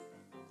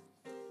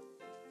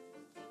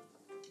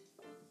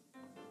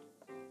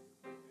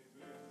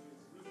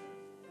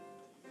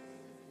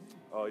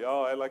Oh,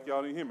 y'all act like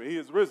y'all didn't hear me. He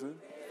is risen.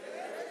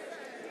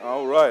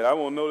 All right, I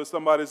want to know that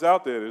somebody's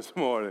out there this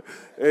morning.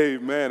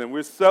 Amen. And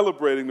we're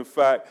celebrating the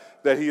fact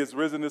that he is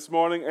risen this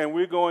morning, and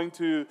we're going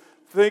to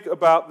think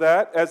about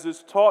that as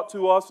it's taught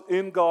to us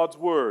in God's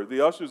Word.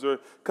 The ushers are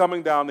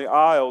coming down the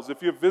aisles.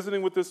 If you're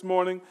visiting with this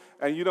morning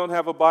and you don't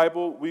have a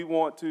Bible, we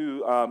want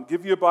to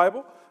give you a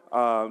Bible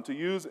to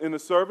use in the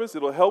service.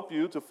 It'll help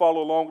you to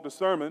follow along with the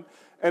sermon.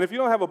 And if you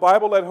don't have a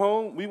Bible at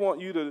home, we want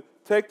you to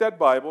take that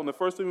Bible, and the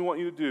first thing we want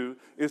you to do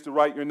is to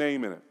write your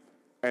name in it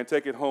and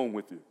take it home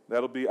with you.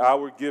 That'll be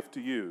our gift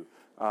to you.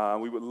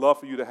 We would love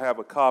for you to have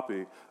a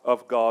copy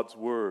of God's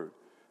Word.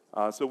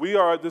 So we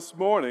are this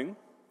morning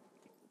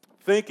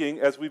thinking,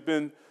 as we've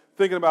been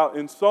thinking about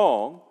in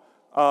song,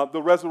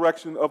 the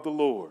resurrection of the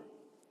Lord,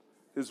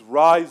 his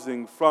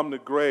rising from the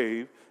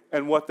grave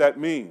and what that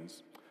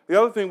means. The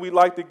other thing we'd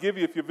like to give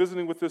you, if you're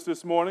visiting with us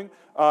this morning,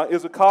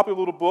 is a copy of a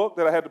little book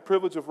that I had the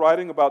privilege of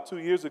writing about 2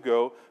 years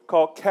ago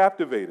called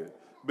Captivated: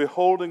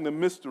 Beholding the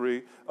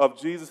Mystery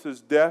of Jesus'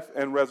 Death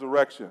and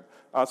Resurrection.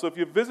 So if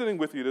you're visiting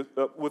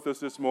with us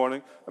this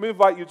morning, let me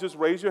invite you to just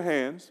raise your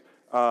hands.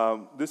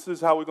 This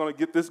is how we're going to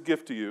get this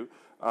gift to you.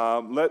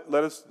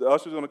 The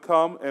ushers are going to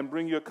come and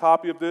bring you a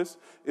copy of this.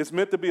 It's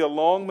meant to be a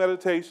long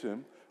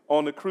meditation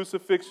on the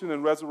crucifixion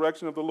and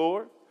resurrection of the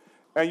Lord.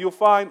 And you'll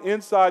find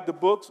inside the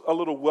books a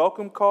little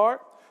welcome card.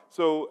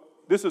 So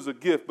this is a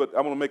gift, but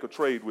I'm going to make a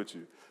trade with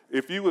you.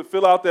 If you would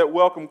fill out that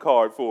welcome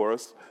card for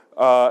us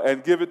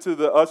and give it to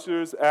the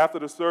ushers after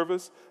the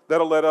service,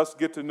 that'll let us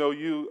get to know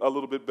you a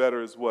little bit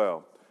better as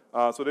well.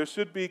 So there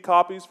should be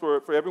copies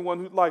for everyone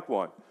who'd like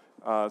one.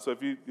 So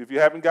if you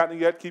haven't gotten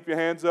it yet, keep your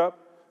hands up.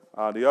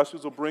 The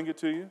ushers will bring it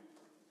to you.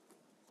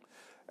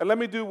 And let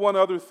me do one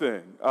other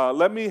thing.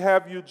 Let me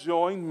have you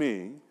join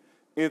me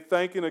in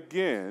thanking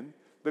again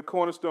the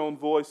Cornerstone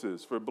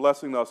Voices for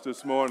blessing us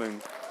this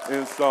morning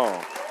in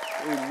song.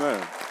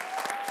 Amen.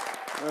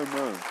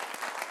 Amen.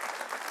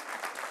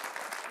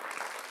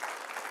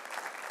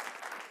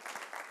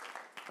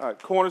 All right,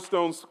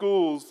 Cornerstone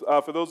Schools,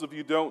 for those of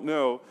you who don't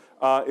know,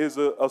 is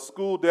a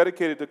school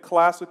dedicated to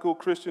classical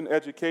Christian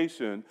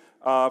education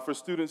for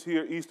students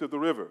here east of the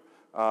river.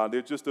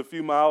 They're just a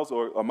few miles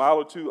or a mile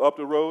or two up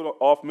the road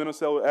off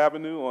Minnesota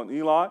Avenue on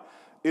Eli.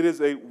 It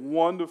is a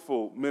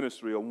wonderful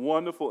ministry, a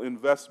wonderful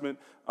investment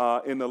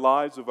in the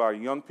lives of our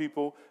young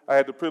people. I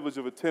had the privilege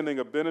of attending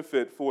a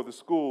benefit for the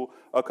school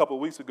a couple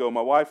of weeks ago, my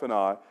wife and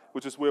I,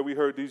 which is where we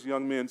heard these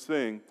young men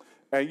sing.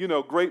 And, you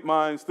know, great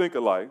minds think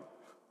alike,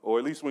 or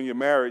at least when you're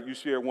married, you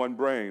share one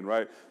brain,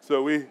 right?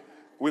 So we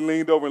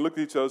leaned over and looked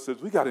at each other and said,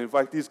 we got to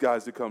invite these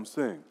guys to come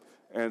sing.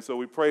 And so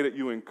we pray that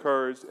you're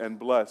encouraged and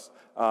blessed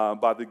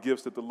by the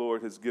gifts that the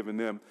Lord has given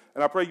them.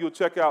 And I pray you'll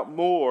check out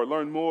more,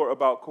 learn more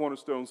about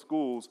Cornerstone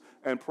Schools,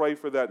 and pray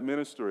for that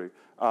ministry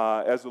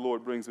as the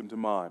Lord brings them to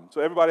mind.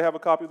 So everybody have a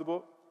copy of the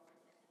book?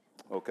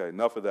 Okay,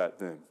 enough of that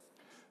then.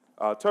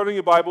 Turning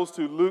your Bibles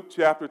to Luke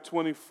chapter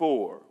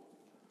 24.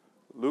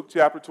 Luke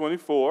chapter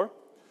 24.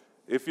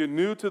 If you're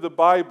new to the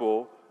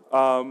Bible,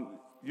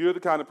 you're the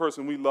kind of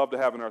person we love to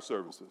have in our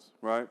services,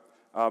 right?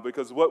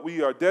 Because what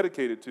we are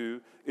dedicated to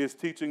is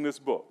teaching this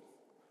book,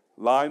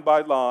 line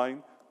by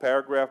line,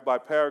 paragraph by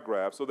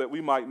paragraph, so that we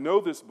might know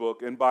this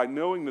book, and by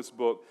knowing this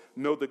book,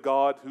 know the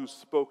God who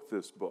spoke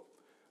this book.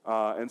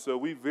 And so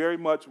we very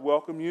much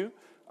welcome you.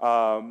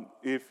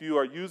 If you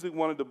are using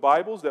one of the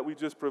Bibles that we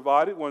just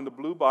provided, one of the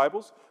blue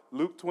Bibles,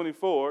 Luke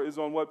 24 is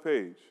on what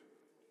page?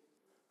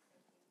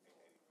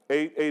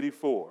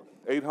 884.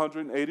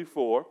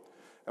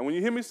 And when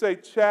you hear me say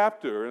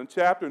chapter and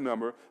chapter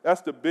number,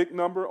 that's the big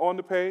number on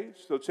the page.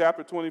 So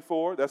chapter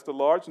 24, that's the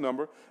large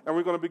number. And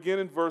we're going to begin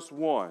in verse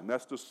 1.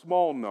 That's the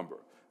small number.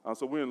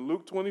 So we're in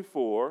Luke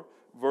 24,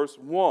 verse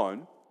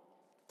 1,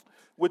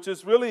 which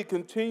is really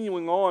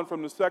continuing on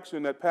from the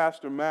section that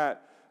Pastor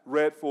Matt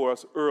read for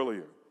us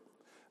earlier.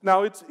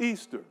 Now, it's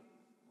Easter.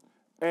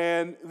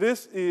 And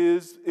this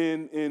is,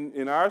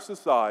 in our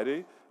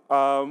society,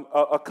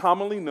 a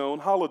commonly known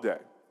holiday.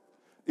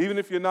 Even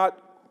if you're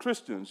not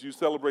Christians, you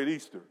celebrate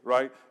Easter,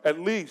 right? At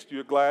least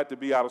you're glad to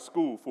be out of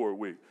school for a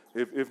week,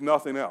 if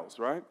nothing else,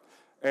 right?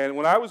 And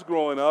when I was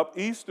growing up,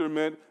 Easter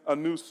meant a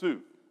new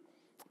suit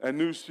and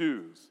new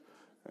shoes.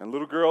 And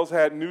little girls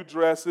had new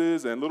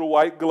dresses and little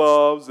white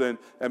gloves and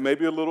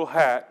maybe a little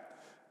hat.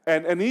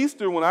 And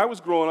Easter, when I was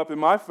growing up in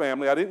my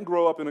family, I didn't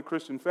grow up in a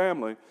Christian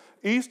family,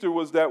 Easter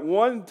was that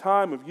one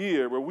time of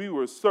year where we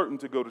were certain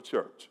to go to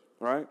church,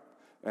 right?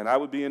 And I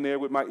would be in there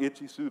with my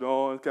itchy suit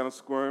on, kind of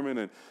squirming,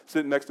 and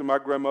sitting next to my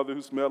grandmother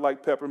who smelled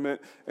like peppermint.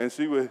 And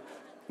she would,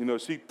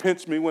 she'd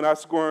pinch me when I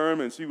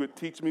squirm, and she would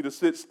teach me to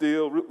sit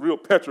still, real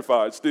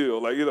petrified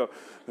still. Like,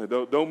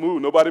 don't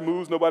move. Nobody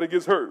moves. Nobody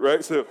gets hurt,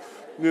 right? So,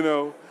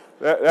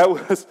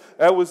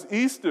 that was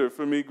Easter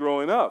for me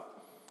growing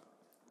up.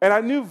 And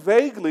I knew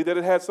vaguely that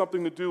it had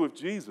something to do with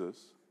Jesus,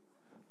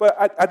 but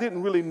I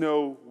didn't really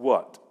know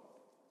what.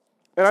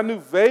 And I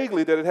knew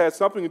vaguely that it had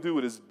something to do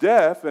with his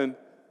death,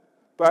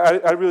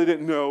 but I really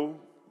didn't know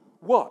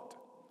what.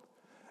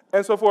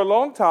 And so for a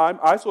long time,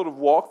 I sort of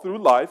walked through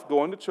life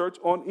going to church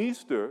on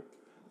Easter,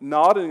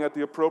 nodding at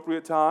the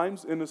appropriate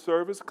times in the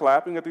service,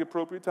 clapping at the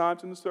appropriate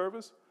times in the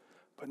service,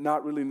 but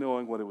not really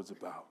knowing what it was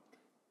about.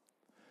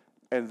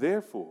 And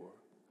therefore,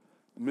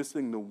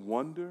 missing the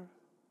wonder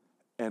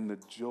and the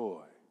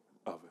joy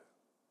of it.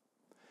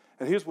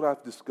 And here's what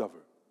I've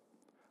discovered.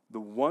 The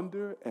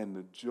wonder and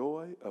the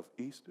joy of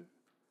Easter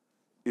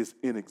is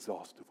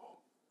inexhaustible.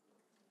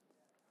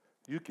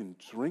 You can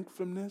drink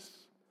from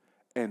this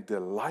and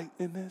delight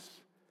in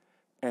this,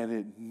 and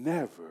it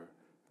never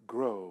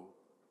grow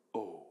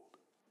old.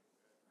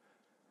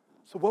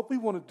 So what we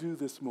want to do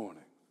this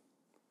morning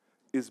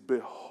is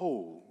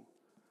behold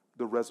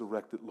the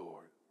resurrected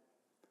Lord.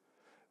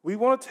 We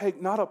want to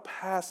take not a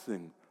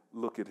passing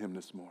look at him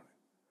this morning.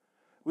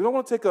 We don't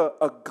want to take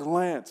a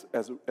glance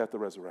at the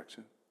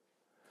resurrection.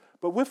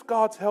 But with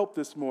God's help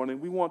this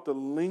morning, we want to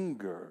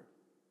linger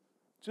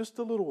just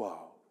a little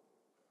while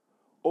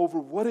over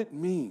what it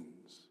means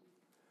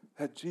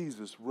that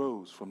Jesus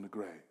rose from the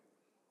grave.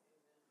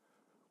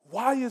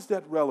 Why is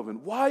that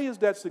relevant? Why is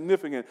that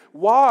significant?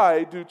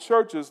 Why do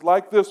churches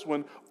like this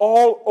one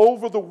all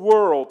over the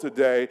world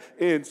today,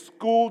 in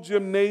school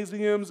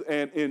gymnasiums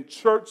and in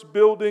church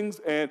buildings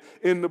and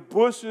in the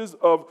bushes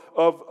of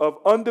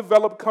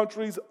undeveloped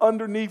countries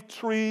underneath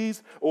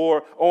trees,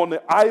 or on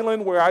the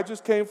island where I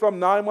just came from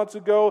 9 months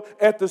ago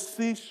at the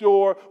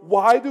seashore,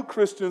 why do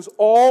Christians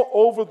all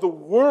over the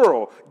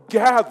world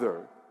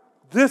gather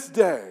this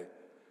day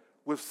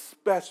with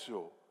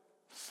special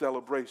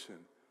celebration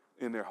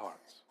in their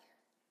hearts?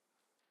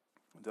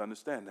 And to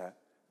understand that,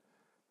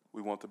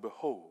 we want to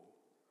behold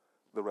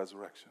the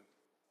resurrection.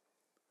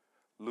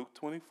 Luke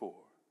 24,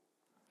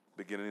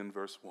 beginning in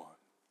verse 1.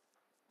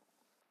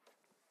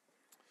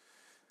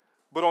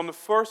 But on the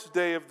first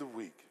day of the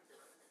week,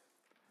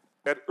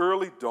 at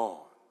early dawn,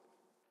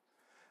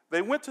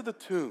 they went to the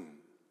tomb,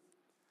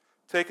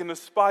 taking the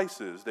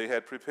spices they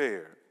had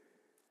prepared.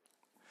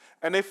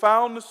 And they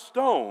found the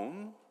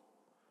stone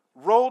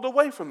rolled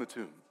away from the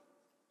tomb.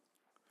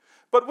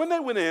 But when they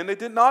went in, they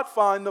did not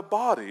find the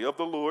body of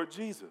the Lord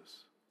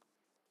Jesus.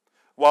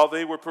 While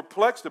they were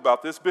perplexed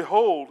about this,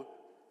 behold,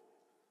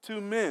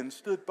 2 men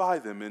stood by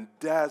them in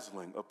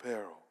dazzling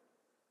apparel.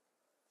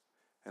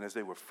 And as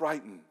they were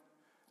frightened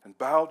and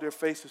bowed their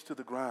faces to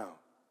the ground,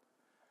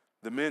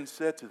 the men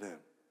said to them,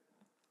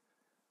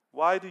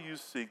 "Why do you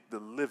seek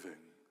the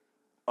living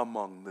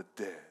among the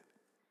dead?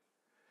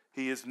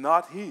 He is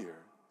not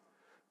here,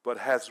 but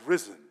has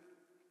risen.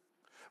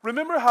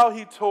 Remember how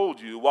he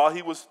told you while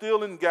he was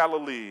still in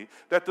Galilee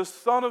that the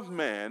Son of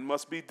Man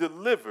must be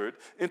delivered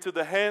into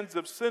the hands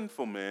of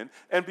sinful men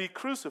and be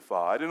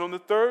crucified, and on the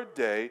 3rd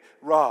day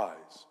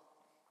rise."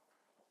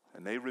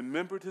 And they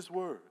remembered his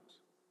words.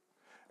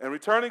 And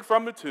returning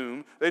from the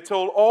tomb, they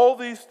told all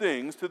these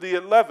things to the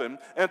 11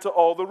 and to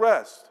all the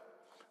rest.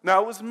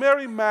 Now it was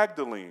Mary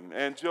Magdalene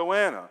and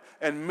Joanna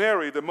and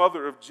Mary, the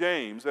mother of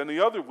James, and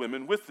the other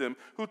women with them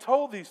who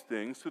told these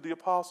things to the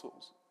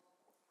apostles.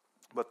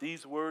 But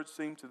these words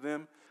seemed to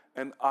them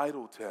an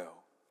idle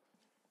tale,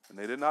 and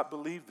they did not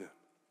believe them.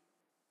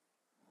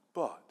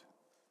 But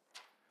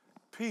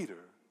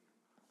Peter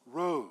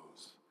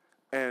rose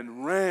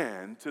and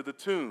ran to the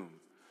tomb.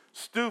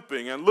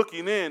 Stooping and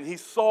looking in, he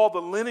saw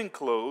the linen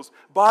clothes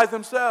by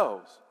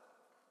themselves.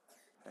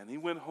 And he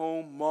went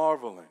home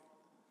marveling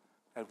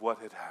at what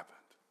had happened.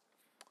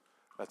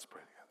 Let's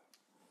pray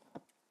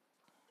together.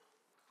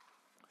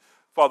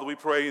 Father, we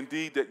pray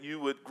indeed that you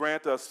would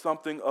grant us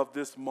something of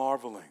this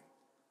marveling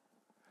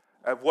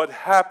at what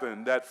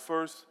happened that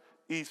first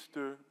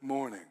Easter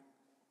morning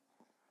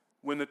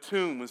when the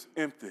tomb was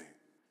empty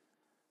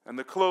and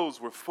the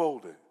clothes were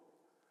folded,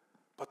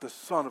 but the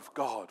Son of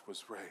God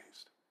was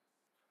raised.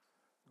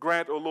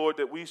 Grant, O Lord,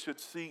 that we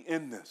should see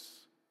in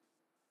this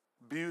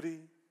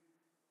beauty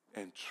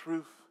and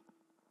truth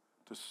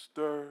to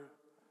stir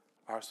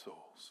our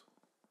souls.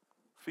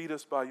 Feed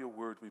us by your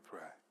word, we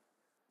pray.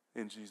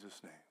 In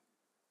Jesus' name,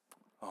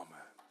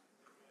 amen.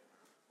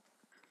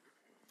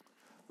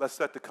 Let's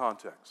set the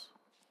context.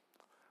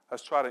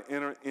 Let's try to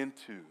enter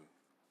into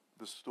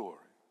the story.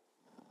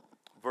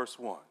 Verse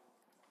 1.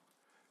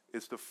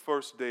 It's the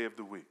first day of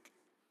the week.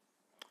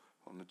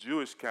 On the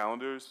Jewish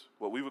calendar, it's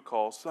what we would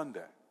call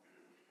Sunday.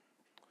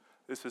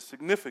 This is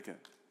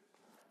significant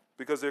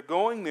because they're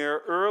going there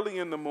early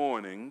in the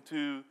morning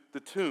to the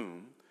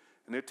tomb,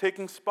 and they're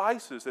taking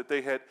spices that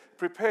they had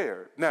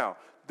prepared. Now,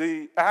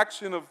 the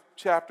action of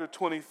chapter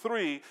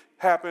 23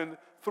 happened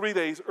 3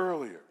 days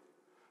earlier.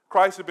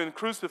 Christ had been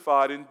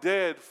crucified and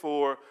dead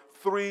for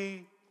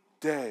 3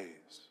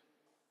 days.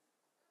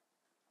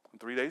 And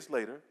 3 days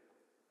later,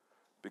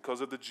 because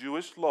of the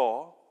Jewish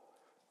law,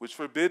 which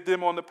forbid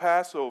them on the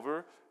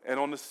Passover and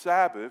on the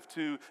Sabbath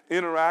to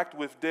interact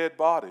with dead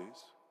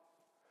bodies,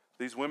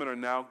 these women are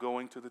now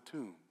going to the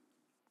tomb.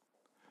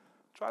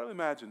 Try to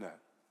imagine that.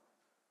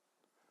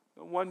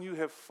 The one you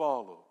have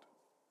followed,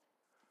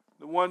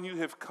 the one you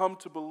have come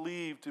to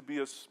believe to be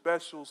a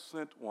special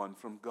sent one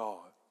from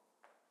God,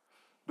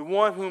 the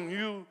one whom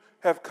you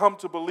have come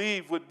to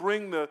believe would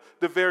bring the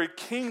very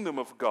kingdom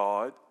of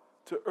God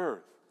to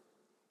earth,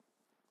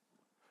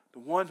 the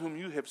one whom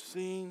you have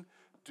seen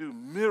do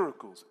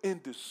miracles,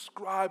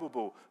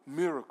 indescribable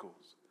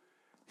miracles,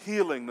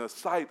 healing the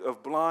sight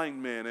of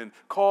blind men and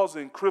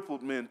causing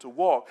crippled men to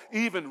walk,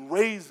 even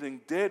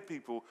raising dead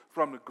people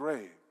from the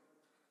grave.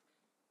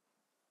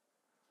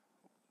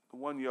 The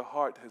one your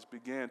heart has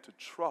began to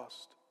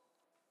trust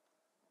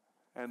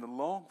and to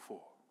long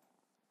for.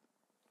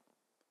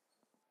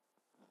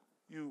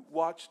 You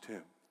watched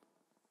him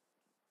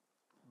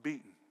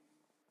beaten.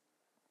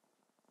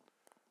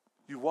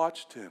 You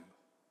watched him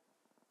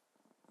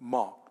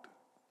mocked.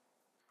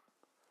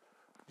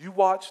 You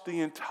watched the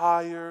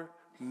entire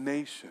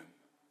nation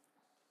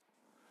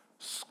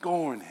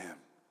scorn him.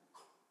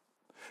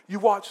 You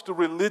watched the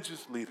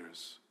religious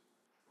leaders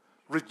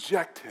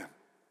reject him.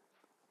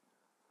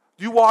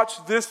 You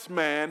watched this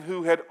man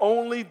who had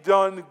only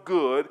done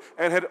good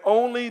and had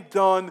only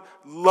done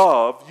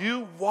love.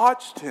 You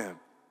watched him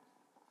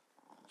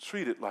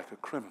treated like a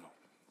criminal.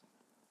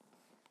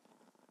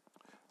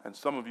 And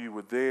some of you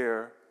were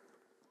there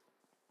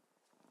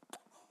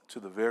to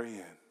the very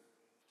end.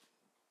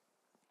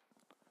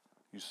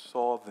 You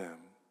saw them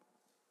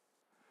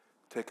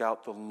take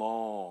out the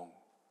long,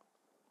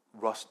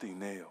 rusty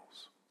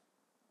nails.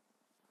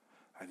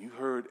 And you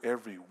heard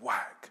every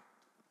whack,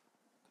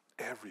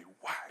 every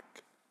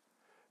whack,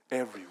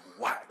 every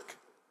whack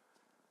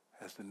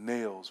as the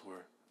nails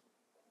were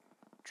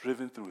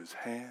driven through his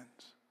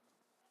hands,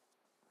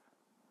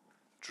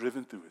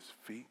 driven through his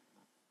feet.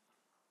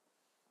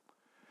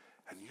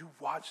 And you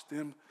watched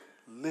them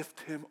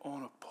lift him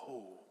on a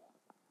pole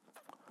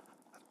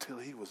until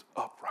he was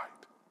upright.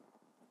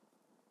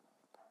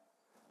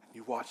 And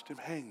you watched him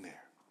hang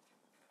there.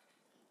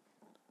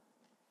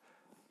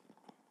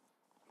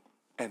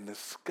 And the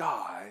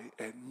sky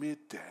at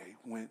midday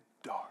went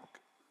dark.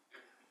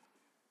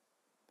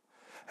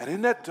 And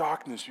in that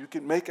darkness, you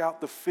could make out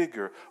the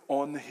figure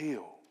on the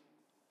hill.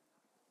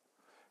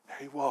 There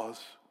he was,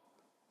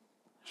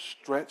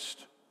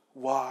 stretched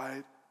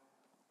wide,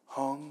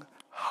 hung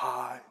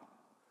high,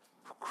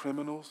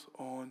 criminals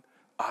on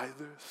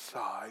either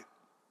side.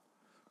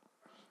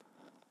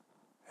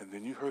 And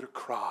then you heard a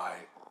cry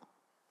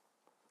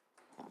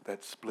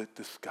that split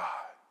the sky.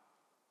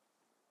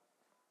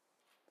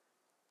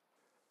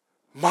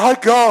 My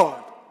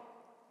God,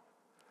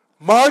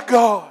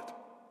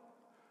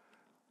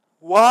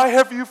 why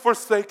have you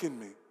forsaken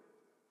me?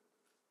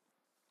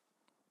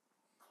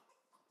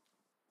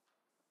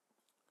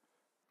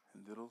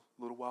 And a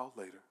little while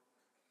later,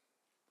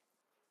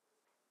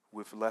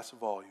 with less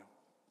volume,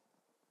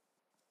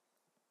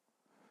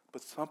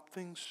 but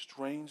something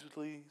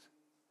strangely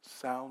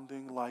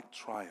sounding like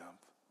triumph,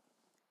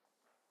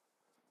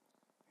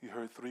 you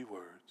heard three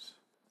words: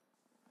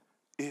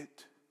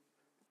 it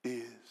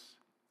is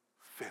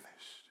finished.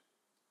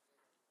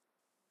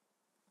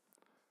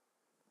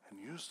 And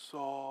you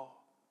saw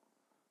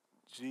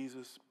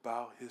Jesus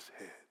bow his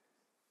head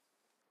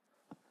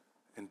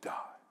and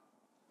die.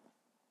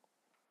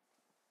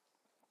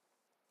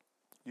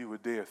 You were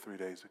there 3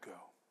 days ago.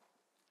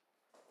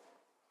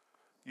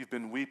 You've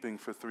been weeping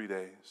for 3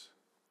 days.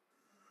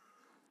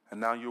 And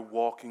now you're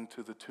walking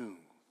to the tomb.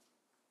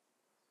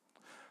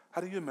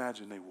 How do you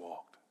imagine they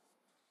walked?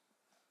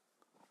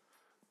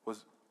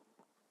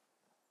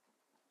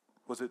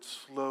 Was it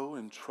slow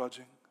and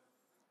trudging?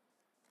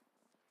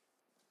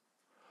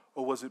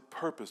 Or was it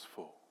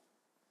purposeful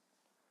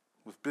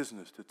with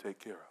business to take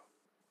care of?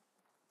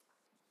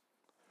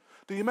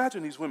 Do you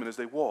imagine these women as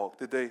they walked?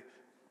 Did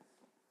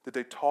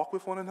they talk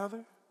with one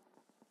another?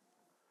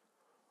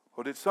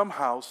 Or did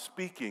somehow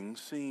speaking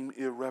seem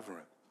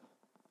irreverent?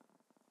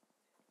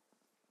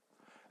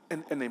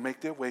 And they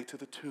make their way to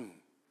the tomb.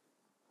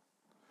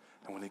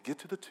 And when they get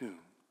to the tomb,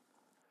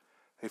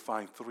 they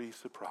find three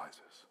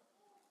surprises.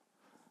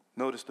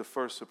 Notice the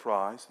first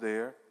surprise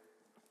there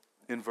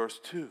in verse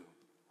 2.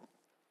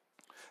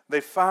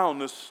 They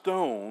found the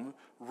stone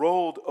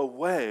rolled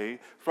away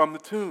from the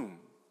tomb.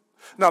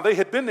 Now, they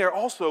had been there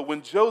also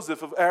when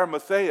Joseph of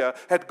Arimathea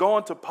had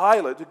gone to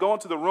Pilate, had gone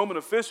to the Roman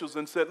officials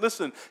and said,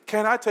 listen,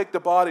 can I take the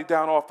body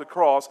down off the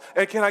cross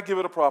and can I give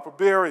it a proper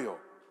burial?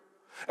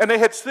 And they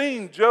had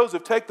seen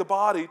Joseph take the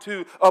body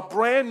to a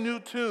brand new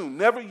tomb,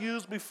 never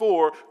used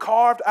before,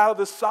 carved out of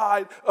the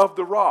side of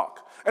the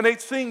rock. And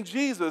they'd seen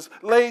Jesus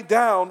laid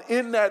down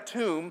in that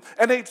tomb,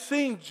 and they'd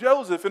seen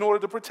Joseph, in order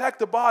to protect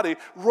the body,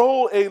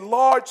 roll a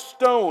large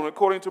stone,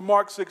 according to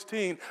Mark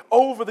 16,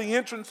 over the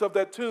entrance of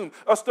that tomb.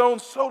 A stone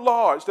so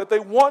large that they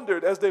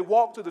wondered as they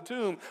walked to the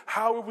tomb,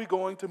 how are we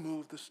going to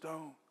move the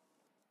stone?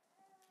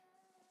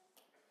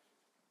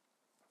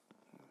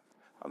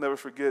 I'll never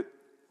forget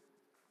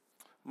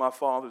my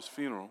father's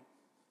funeral.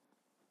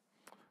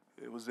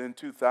 It was in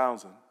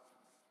 2000.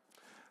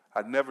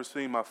 I'd never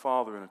seen my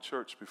father in a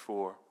church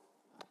before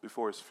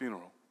his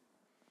funeral.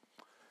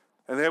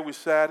 And there we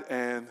sat,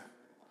 and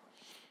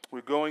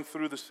we're going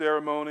through the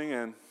ceremony,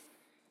 and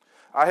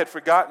I had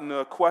forgotten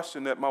a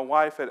question that my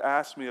wife had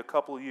asked me a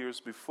couple of years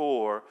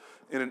before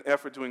in an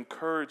effort to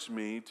encourage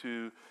me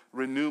to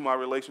renew my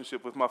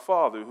relationship with my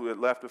father, who had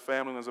left the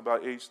family and was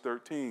about age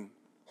 13.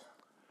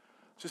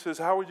 She says,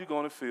 how are you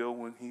going to feel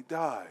when he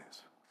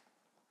dies?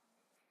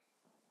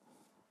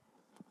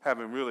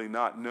 Having really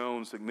not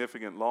known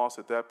significant loss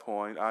at that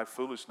point, I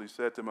foolishly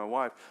said to my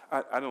wife,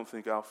 I don't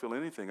think I'll feel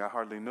anything. I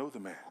hardly know the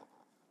man.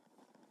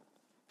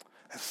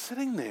 And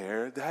sitting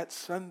there that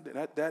Sunday,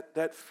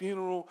 that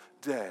funeral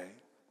day,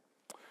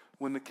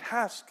 when the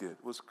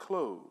casket was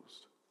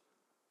closed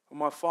on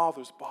my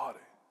father's body,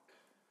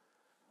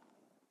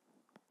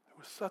 there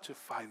was such a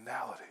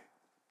finality.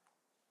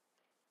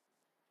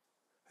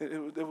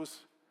 There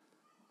was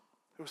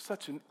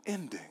such an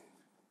ending.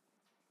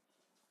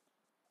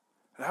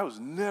 And I was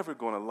never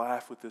going to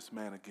laugh with this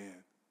man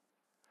again.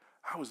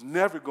 I was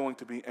never going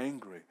to be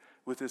angry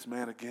with this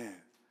man again.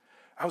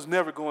 I was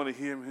never going to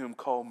hear him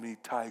call me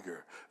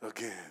Tiger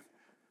again.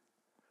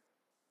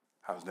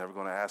 I was never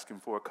going to ask him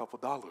for a couple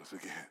dollars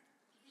again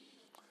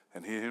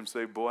and hear him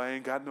say, boy, I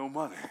ain't got no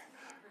money. It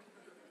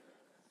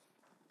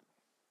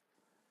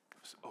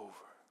was over.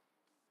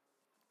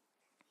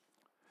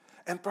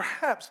 And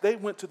perhaps they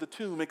went to the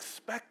tomb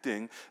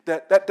expecting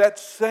that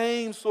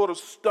same sort of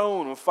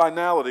stone of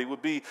finality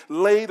would be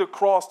laid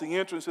across the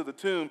entrance of the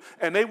tomb,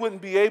 and they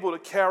wouldn't be able to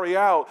carry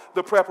out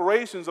the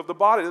preparations of the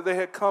body that they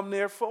had come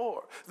there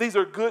for. These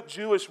are good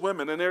Jewish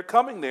women, and they're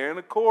coming there in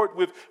accord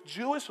with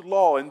Jewish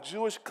law and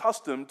Jewish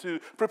custom to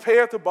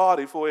prepare the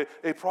body for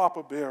a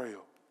proper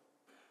burial.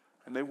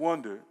 And they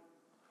wondered,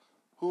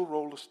 who will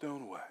roll the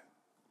stone away?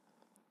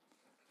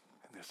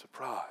 And they're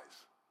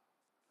surprised.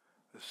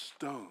 The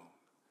stone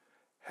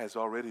has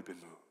already been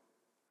moved.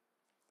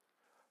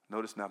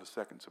 Notice now the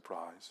second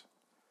surprise.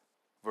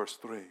 Verse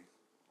 3. And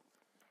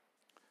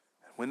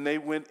when they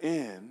went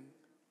in,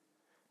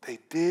 they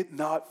did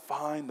not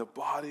find the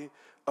body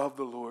of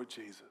the Lord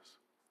Jesus.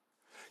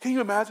 Can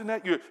you imagine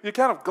that? You're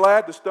kind of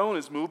glad the stone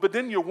is moved, but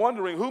then you're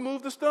wondering who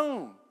moved the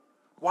stone?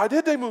 Why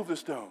did they move the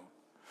stone?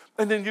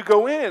 And then you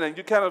go in and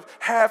you're kind of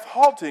half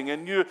halting,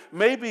 and you're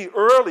maybe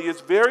early. It's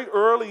very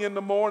early in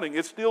the morning.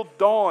 It's still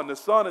dawn. The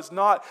sun is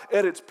not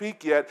at its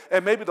peak yet.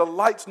 And maybe the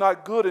light's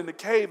not good in the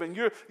cave. And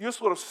you're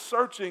sort of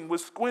searching with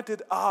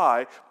squinted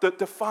eye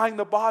to find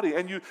the body.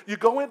 And you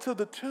go into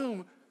the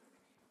tomb.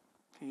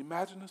 Can you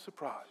imagine the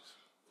surprise?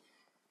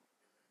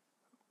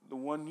 The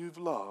one you've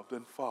loved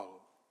and followed,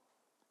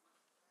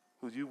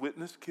 who you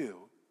witnessed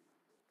killed,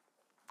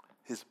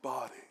 his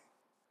body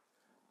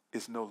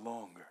is no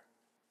longer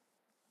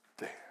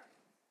there.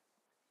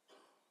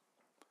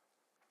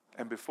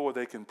 And before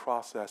they can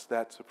process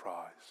that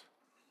surprise,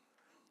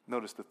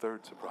 notice the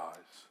third surprise.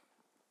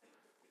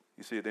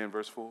 You see it there in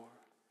verse 4?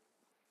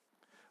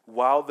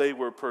 While they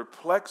were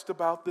perplexed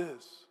about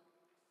this,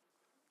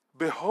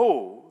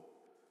 behold,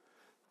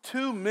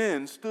 two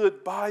men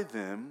stood by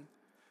them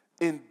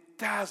in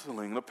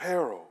dazzling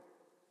apparel.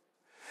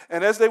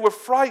 And as they were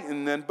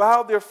frightened and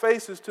bowed their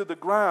faces to the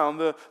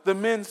ground, the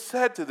men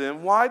said to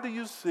them, why do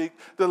you seek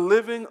the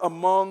living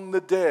among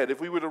the dead? If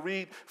we were to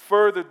read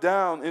further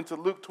down into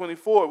Luke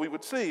 24, we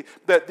would see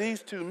that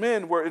these two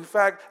men were in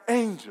fact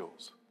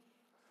angels.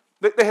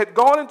 They had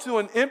gone into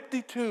an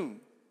empty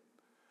tomb,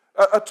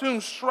 a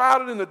tomb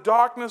shrouded in the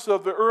darkness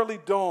of the early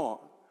dawn,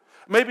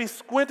 maybe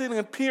squinting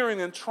and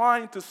peering and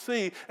trying to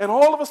see, and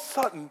all of a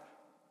sudden,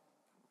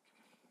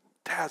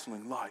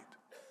 dazzling light,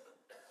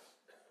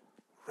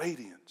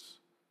 radiance,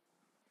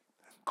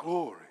 and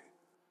glory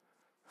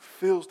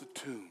fills the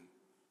tomb.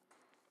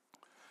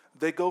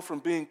 They go from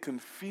being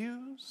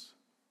confused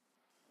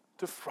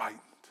to frightened.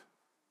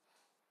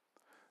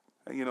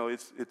 And you know,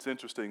 it's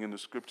interesting in the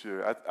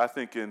scripture. I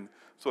think in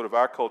sort of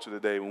our culture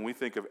today, when we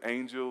think of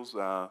angels,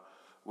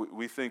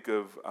 we think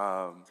of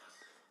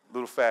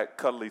little fat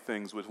cuddly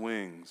things with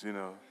wings, you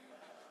know.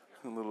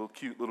 Little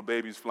cute little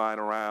babies flying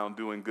around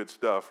doing good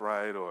stuff,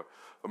 right? Or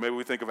maybe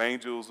we think of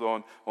angels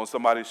on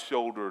somebody's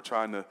shoulder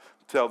trying to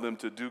tell them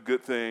to do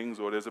good things,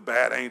 or there's a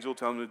bad angel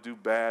telling them to do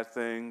bad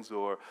things,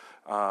 or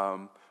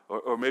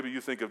maybe you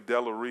think of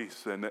Della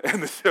Reese and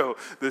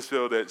the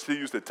show that she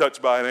used to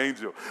touch by an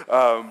angel.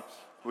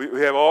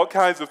 We have all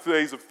kinds of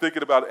ways of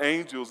thinking about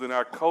angels in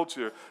our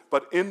culture,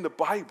 but in the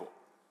Bible,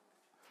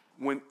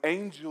 when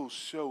angels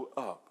show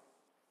up,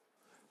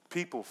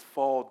 people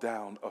fall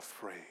down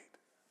afraid.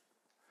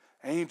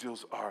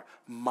 Angels are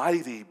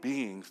mighty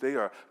beings. They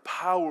are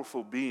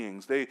powerful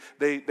beings.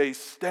 They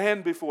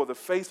stand before the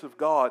face of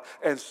God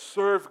and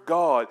serve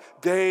God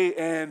day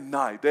and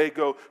night. They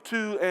go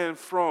to and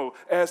fro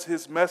as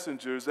his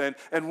messengers.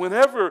 And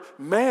whenever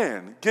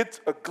man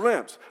gets a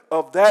glimpse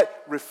of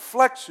that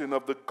reflection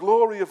of the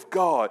glory of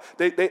God,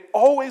 they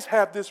always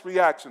have this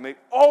reaction. They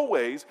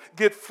always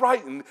get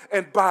frightened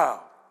and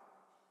bow.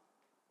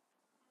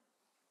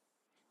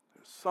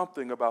 There's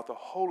something about the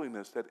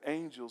holiness that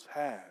angels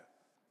have,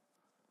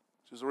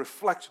 is a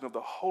reflection of the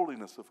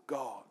holiness of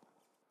God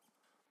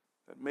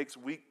that makes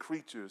weak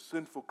creatures,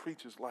 sinful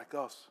creatures like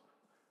us,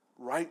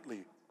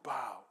 rightly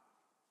bow.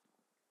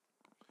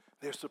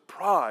 They're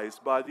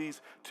surprised by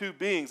these two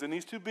beings, and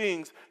these two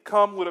beings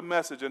come with a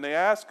message, and they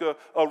ask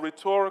a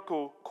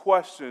rhetorical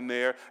question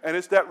there, and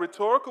it's that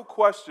rhetorical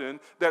question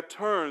that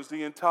turns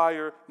the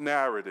entire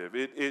narrative.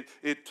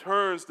 It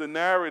turns the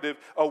narrative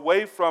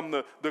away from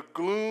the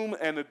gloom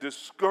and the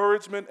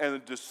discouragement and the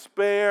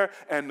despair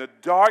and the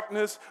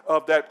darkness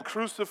of that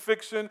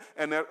crucifixion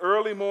and that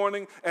early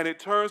morning, and it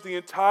turns the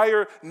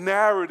entire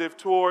narrative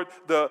toward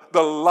the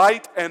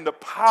light and the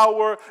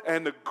power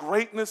and the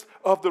greatness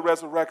of the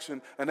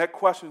resurrection. And that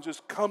question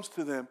just comes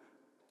to them: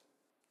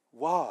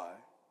 why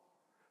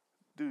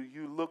do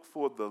you look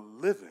for the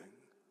living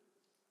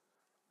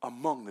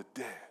among the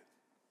dead?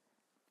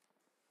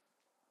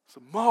 It's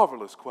a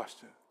marvelous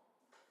question.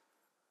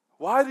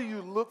 Why do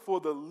you look for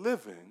the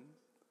living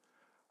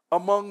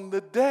among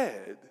the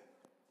dead?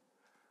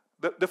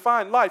 To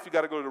find life, you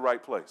got to go to the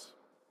right place.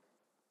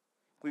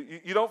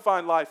 You don't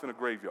find life in a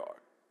graveyard.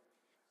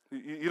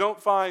 You don't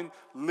find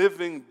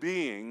living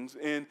beings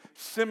in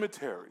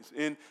cemeteries,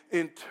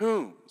 in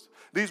tombs.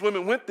 These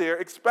women went there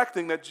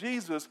expecting that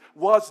Jesus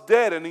was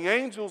dead, and the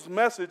angel's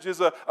message is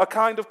a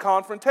kind of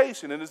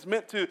confrontation, and it's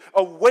meant to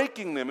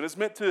awaken them, and it's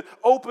meant to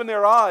open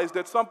their eyes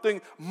that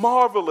something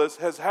marvelous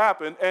has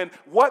happened, and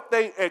what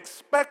they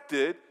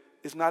expected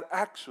is not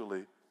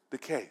actually the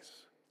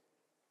case.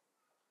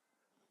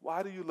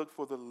 Why do you look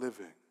for the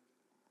living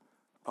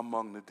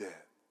among the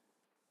dead?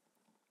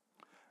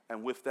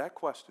 And with that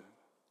question,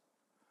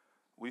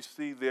 we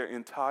see their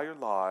entire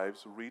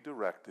lives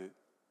redirected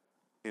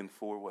in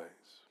 4 ways.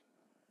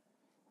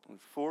 In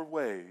 4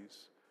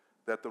 ways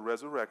that the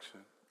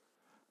resurrection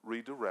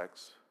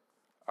redirects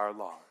our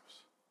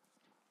lives.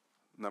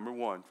 Number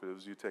 1, for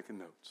those of you taking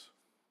notes,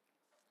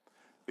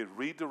 it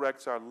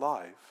redirects our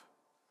life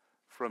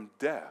from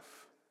death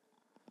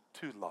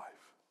to life.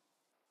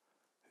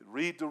 It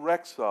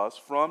redirects us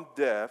from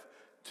death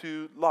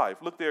to life.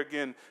 Look there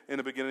again in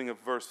the beginning of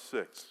verse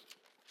 6.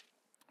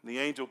 The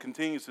angel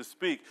continues to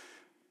speak.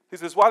 He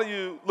says, why do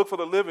you look for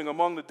the living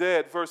among the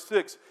dead? Verse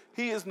 6,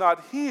 he is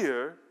not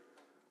here,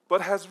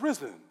 but has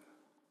risen.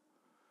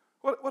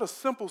 What a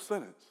simple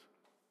sentence.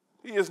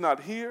 He is not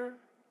here,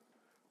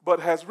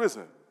 but has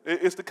risen.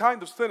 It's the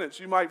kind of sentence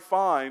you might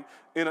find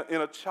in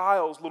a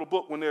child's little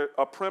book when they're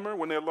a primer,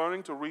 when they're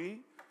learning to read.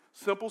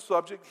 Simple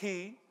subject,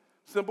 he.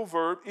 Simple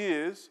verb,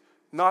 is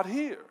not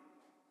here.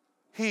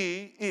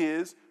 He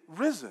is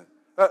risen.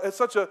 It's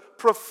such a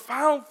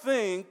profound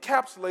thing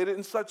encapsulated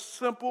in such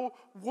simple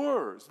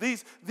words.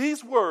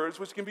 These words,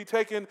 which can be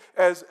taken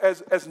as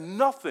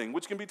nothing,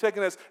 which can be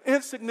taken as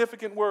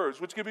insignificant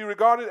words, which can be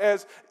regarded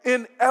as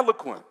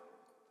ineloquent,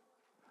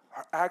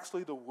 are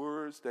actually the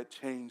words that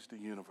change the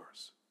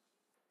universe.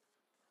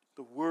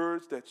 The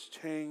words that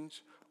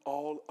change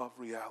all of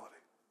reality.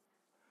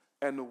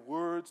 And the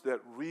words that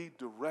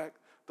redirect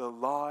the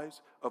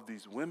lives of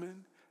these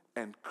women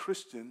and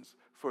Christians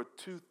for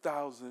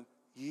 2,000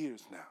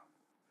 years now.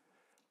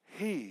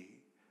 He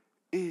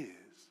is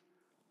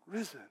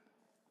risen.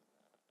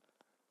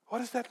 What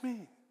does that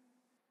mean?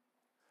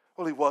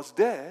 Well, he was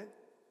dead,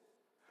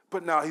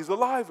 but now he's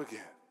alive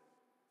again.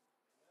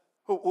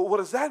 Well, what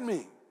does that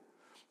mean?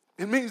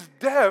 It means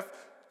death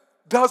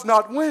does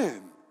not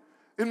win.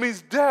 It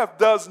means death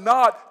does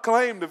not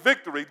claim the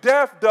victory.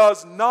 Death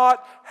does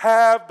not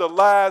have the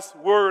last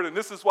word. And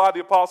this is why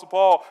the Apostle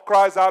Paul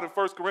cries out in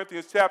 1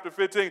 Corinthians chapter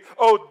 15,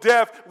 "Oh,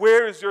 death,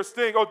 where is your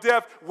sting? Oh,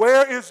 death,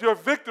 where is your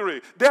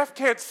victory?" Death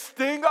can't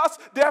sting us.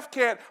 Death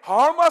can't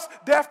harm us.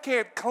 Death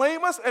can't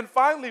claim us and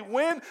finally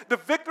win the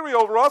victory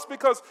over us,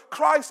 because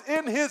Christ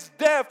in his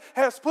death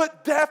has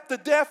put death to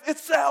death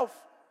itself.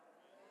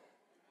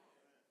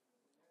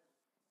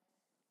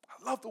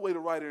 I love the way the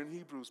writer in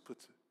Hebrews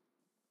puts it.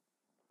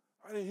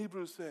 Right in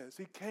Hebrews says,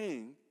 he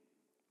came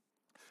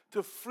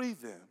to free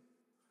them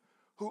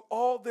who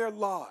all their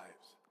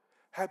lives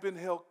have been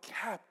held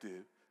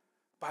captive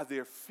by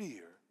their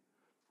fear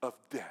of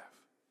death.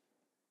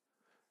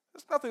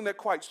 There's nothing that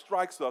quite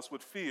strikes us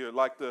with fear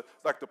like the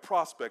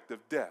prospect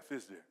of death,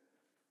 is there?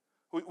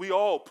 We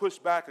all push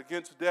back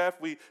against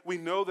death. We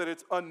know that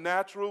it's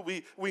unnatural.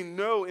 We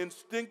know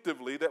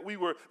instinctively that we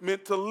were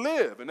meant to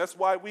live, and that's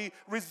why we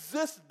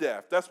resist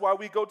death. That's why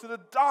we go to the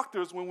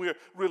doctors when we're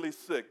really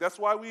sick. That's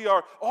why we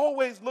are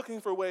always looking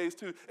for ways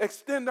to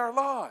extend our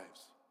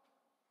lives,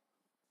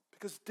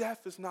 because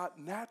death is not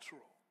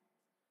natural.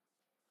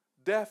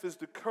 Death is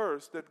the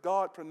curse that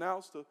God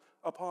pronounced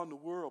upon the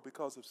world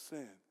because of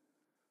sin.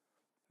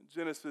 In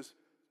Genesis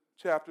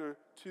chapter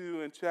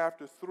 2 and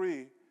chapter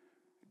 3,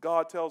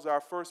 God tells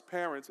our first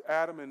parents,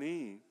 Adam and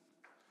Eve,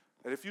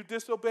 that if you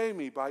disobey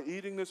me by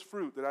eating this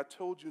fruit that I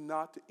told you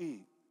not to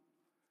eat,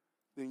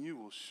 then you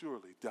will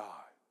surely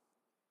die.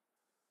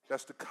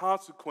 That's the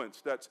consequence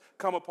that's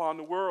come upon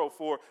the world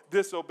for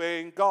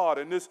disobeying God,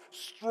 and this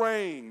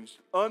strange,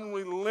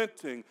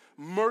 unrelenting,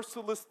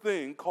 merciless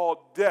thing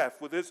called death,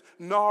 with its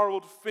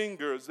gnarled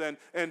fingers and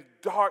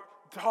dark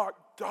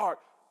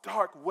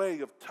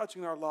way of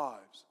touching our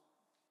lives,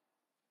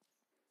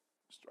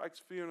 strikes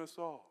fear in us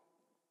all.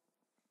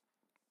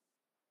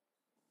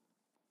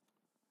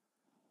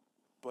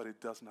 But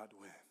it does not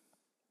win.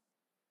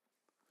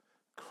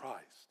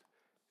 Christ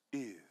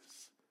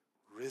is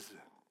risen.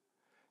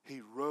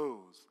 He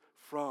rose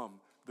from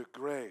the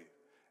grave.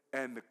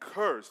 And the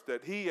curse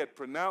that he had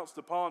pronounced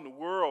upon the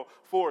world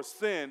for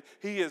sin,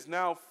 he has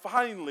now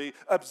finally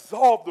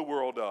absolved the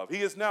world of.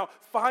 He has now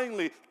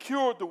finally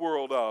cured the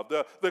world of.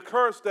 The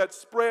curse that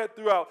spread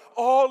throughout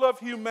all of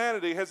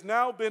humanity has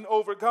now been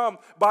overcome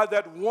by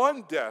that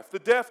one death, the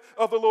death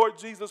of the Lord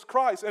Jesus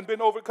Christ, and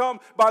been overcome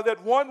by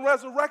that one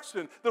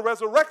resurrection, the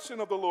resurrection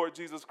of the Lord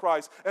Jesus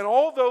Christ. And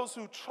all those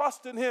who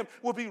trust in him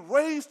will be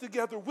raised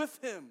together with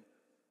him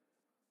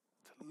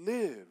to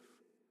live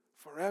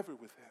forever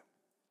with him.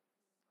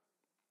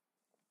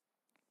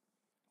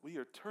 We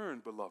are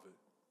turned, beloved,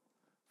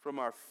 from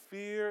our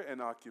fear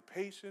and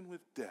occupation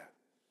with death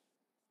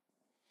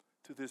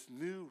to this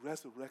new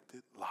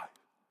resurrected life.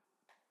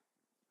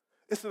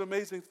 It's an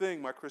amazing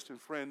thing, my Christian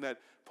friend, that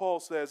Paul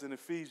says in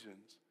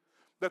Ephesians,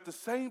 that the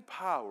same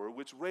power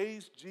which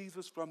raised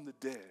Jesus from the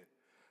dead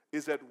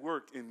is at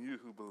work in you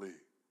who believe.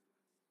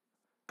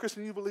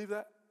 Christian, you believe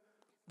that?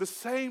 The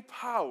same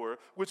power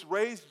which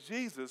raised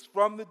Jesus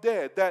from the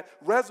dead, that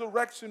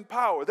resurrection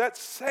power, that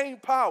same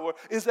power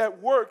is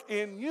at work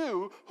in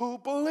you who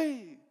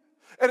believe.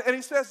 And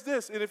he says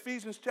this in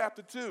Ephesians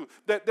chapter 2,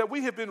 that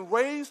we have been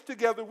raised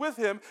together with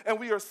him and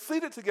we are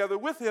seated together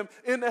with him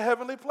in the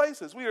heavenly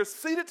places. We are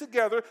seated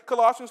together,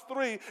 Colossians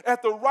 3,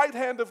 at the right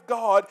hand of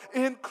God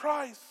in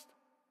Christ.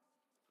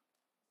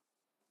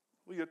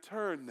 We are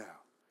turned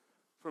now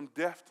from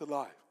death to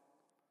life.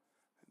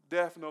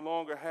 Death no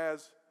longer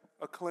has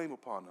a claim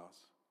upon us.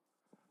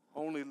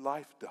 Only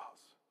life does.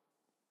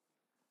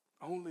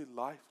 Only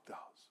life does.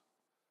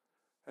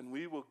 And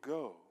we will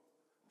go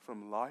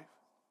from life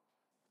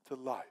to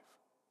life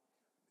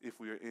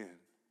if we are in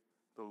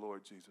the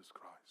Lord Jesus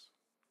Christ.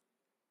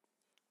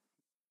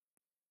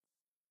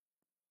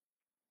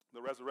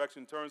 The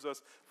resurrection turns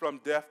us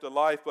from death to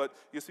life, but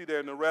you see there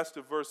in the rest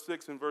of verse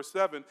 6 and verse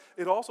 7,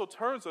 it also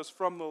turns us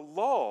from the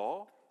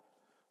law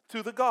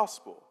to the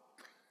gospel.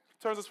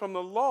 It turns us from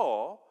the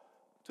law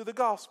to the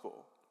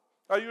gospel.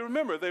 Now you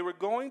remember, they were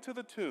going to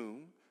the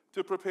tomb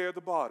to prepare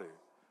the body.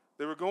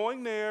 They were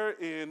going there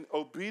in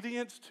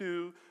obedience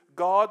to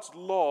God's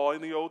law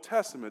in the Old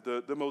Testament,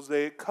 the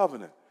Mosaic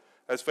covenant.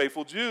 As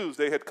faithful Jews,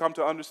 they had come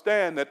to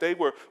understand that they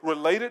were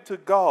related to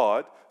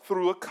God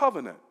through a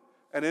covenant.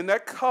 And in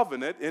that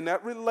covenant, in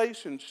that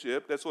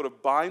relationship, that sort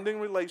of binding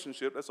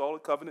relationship, that's all a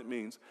covenant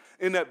means,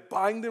 in that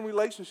binding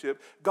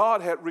relationship,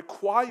 God had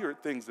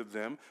required things of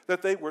them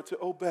that they were to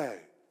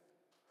obey.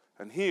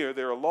 And here,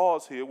 there are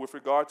laws here with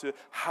regard to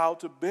how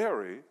to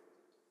bury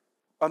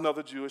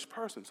another Jewish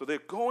person. So they're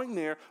going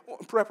there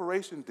on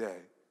preparation day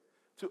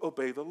to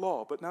obey the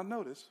law. But now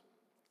notice,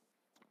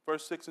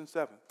 verse 6 and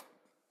 7.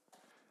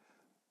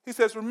 He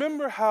says,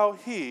 remember how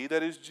he,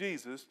 that is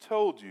Jesus,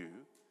 told you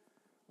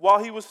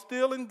while he was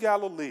still in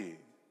Galilee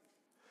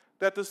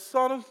that the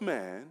Son of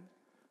Man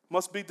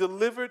must be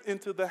delivered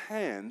into the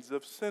hands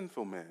of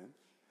sinful men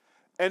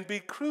and be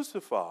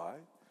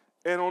crucified,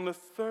 and on the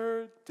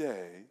third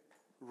day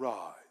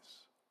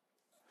rise.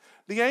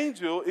 The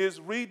angel is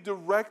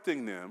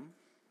redirecting them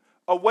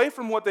away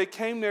from what they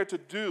came there to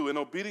do in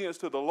obedience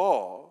to the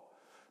law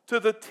to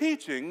the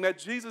teaching that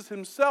Jesus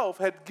himself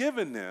had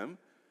given them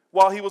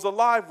while he was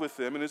alive with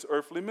them in his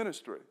earthly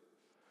ministry.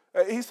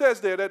 He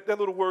says there that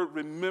little word,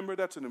 remember,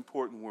 that's an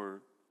important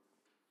word.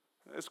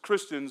 As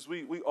Christians,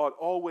 we ought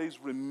always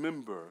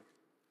remember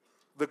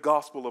the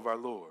gospel of our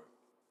Lord.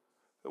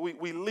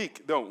 We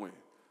leak, don't we?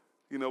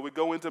 You know, we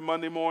go into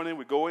Monday morning,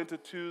 we go into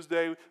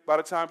Tuesday. By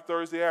the time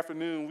Thursday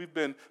afternoon, we've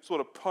been sort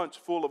of punched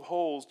full of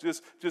holes,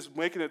 just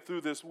making it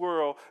through this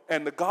world,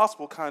 and the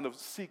gospel kind of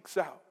seeks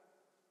out.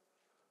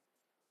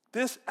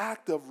 This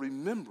act of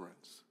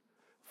remembrance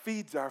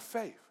feeds our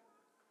faith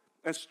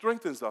and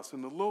strengthens us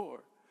in the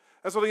Lord.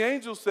 And so the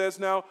angel says,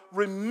 now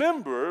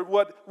remember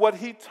what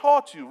he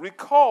taught you.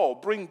 Recall,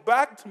 bring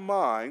back to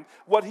mind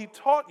what he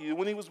taught you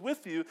when he was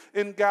with you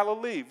in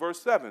Galilee.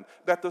 Verse 7,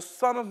 that the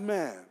Son of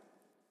Man,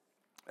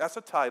 that's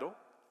a title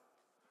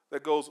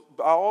that goes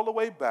all the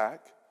way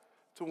back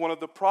to one of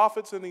the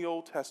prophets in the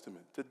Old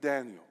Testament, to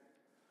Daniel,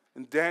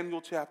 in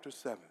Daniel chapter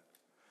 7,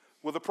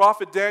 where the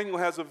prophet Daniel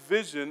has a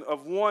vision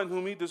of one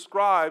whom he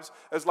describes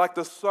as like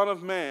the Son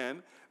of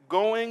Man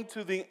going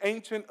to the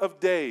Ancient of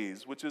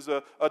Days, which is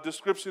a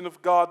description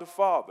of God the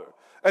Father.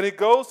 And it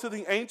goes to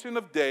the Ancient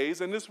of Days,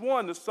 and this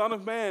one, the Son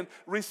of Man,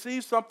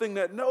 receives something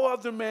that no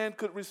other man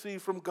could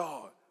receive from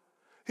God.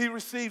 He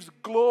receives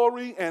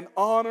glory and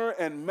honor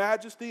and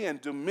majesty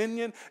and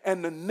dominion,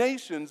 and the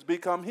nations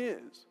become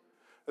his.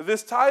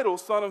 This title,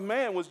 Son of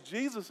Man, was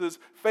Jesus'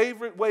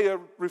 favorite way of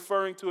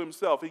referring to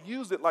himself. He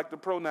used it like the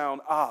pronoun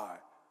I.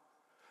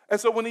 And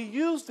so when he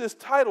used this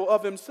title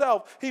of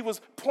himself, he was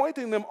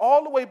pointing them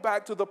all the way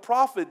back to the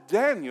prophet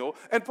Daniel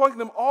and pointing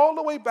them all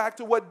the way back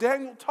to what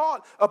Daniel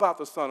taught about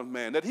the Son of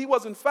Man, that he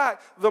was in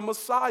fact the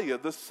Messiah,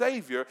 the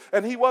Savior,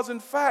 and he was in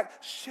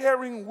fact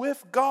sharing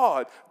with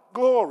God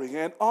glory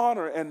and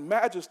honor and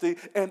majesty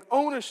and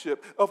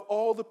ownership of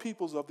all the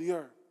peoples of the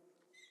earth.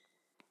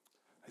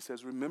 He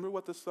says, remember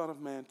what the Son of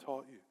Man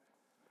taught you.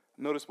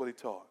 Notice what he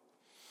taught.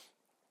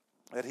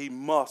 that he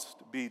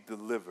must be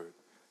delivered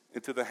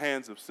into the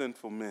hands of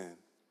sinful men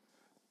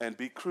and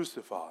be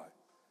crucified,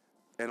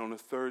 and on the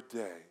third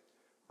day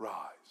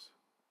rise.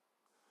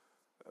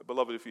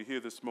 Beloved, if you're here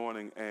this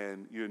morning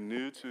and you're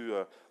new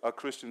to a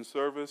Christian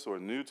service or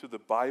new to the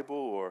Bible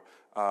or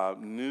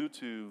new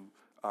to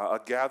a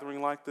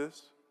gathering like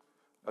this,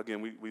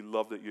 again, we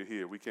love that you're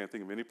here. We can't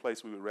think of any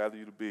place we would rather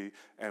you to be,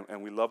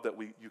 and we love that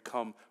you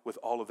come with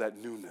all of that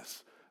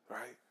newness,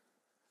 right?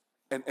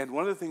 And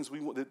one of the things we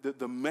want,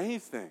 the main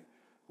thing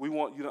we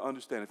want you to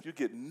understand, if you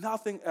get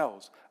nothing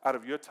else out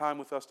of your time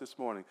with us this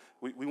morning,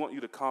 we want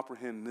you to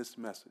comprehend this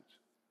message.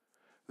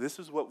 This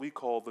is what we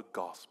call the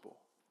gospel.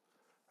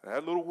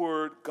 That little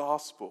word,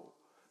 gospel,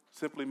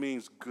 simply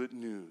means good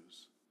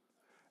news.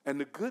 And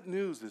the good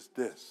news is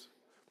this,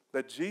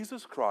 that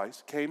Jesus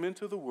Christ came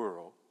into the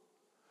world,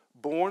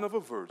 born of a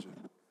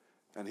virgin,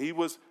 and he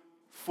was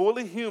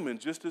fully human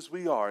just as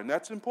we are. And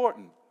that's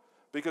important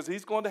because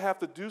he's going to have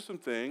to do some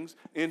things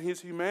in his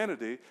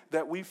humanity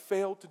that we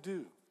failed to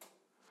do.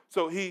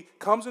 So he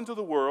comes into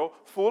the world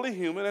fully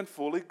human and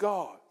fully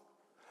God.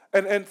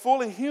 And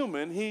fully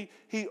human, he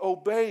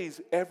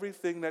obeys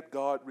everything that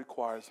God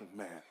requires of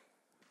man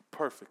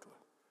perfectly.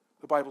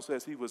 The Bible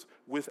says he was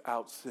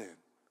without sin.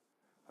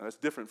 And that's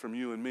different from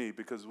you and me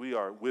because we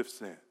are with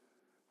sin.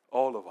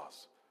 All of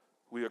us.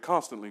 We are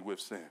constantly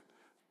with sin.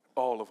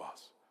 All of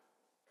us.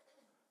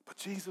 But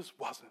Jesus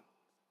wasn't.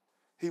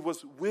 He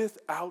was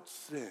without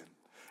sin.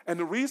 And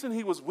the reason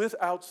he was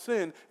without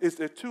sin is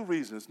there are two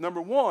reasons.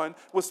 Number one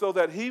was so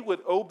that he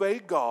would obey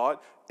God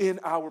in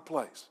our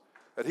place.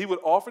 That he would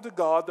offer to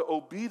God the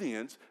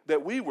obedience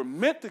that we were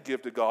meant to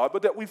give to God,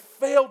 but that we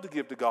failed to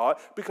give to God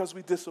because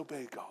we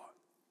disobeyed God.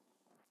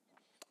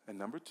 And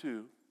number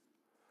two,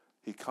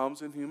 he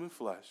comes in human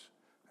flesh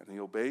and he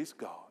obeys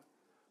God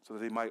so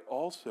that he might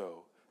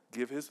also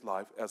give his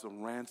life as a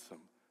ransom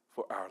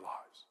for our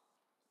lives.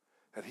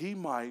 That he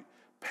might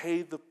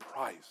pay the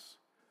price,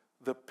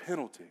 the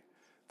penalty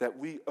that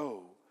we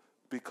owe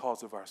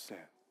because of our sin.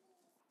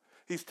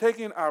 He's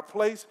taking our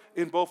place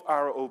in both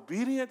our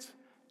obedience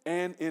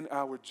and in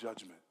our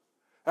judgment.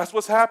 That's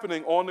what's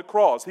happening on the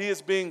cross. He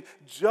is being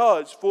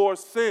judged for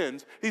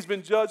sins. He's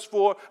been judged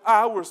for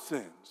our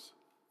sins.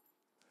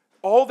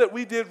 All that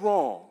we did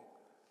wrong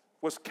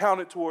was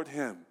counted toward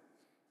him.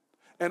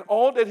 And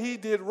all that he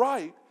did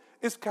right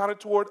is counted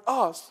toward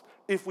us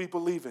if we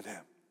believe in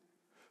him.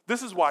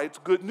 This is why it's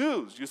good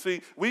news. You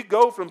see, we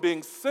go from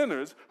being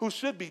sinners who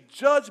should be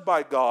judged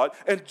by God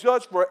and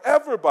judged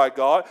forever by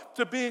God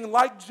to being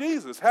like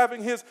Jesus,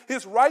 having his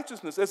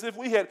righteousness as if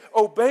we had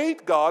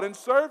obeyed God and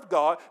served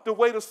God the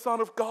way the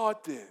Son of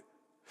God did.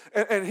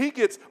 And he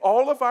gets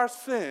all of our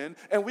sin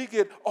and we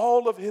get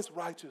all of his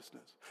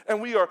righteousness.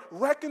 And we are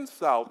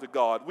reconciled to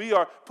God. We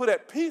are put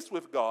at peace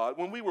with God.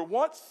 When we were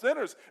once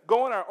sinners,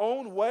 going our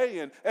own way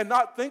and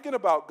not thinking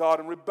about God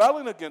and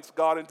rebelling against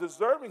God and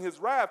deserving his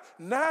wrath,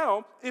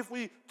 now if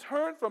we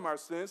turn from our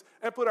sins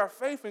and put our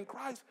faith in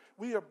Christ,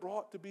 we are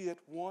brought to be at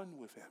one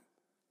with him.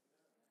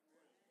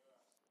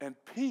 And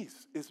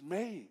peace is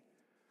made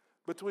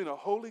between a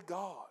holy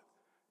God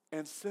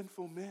and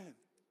sinful men.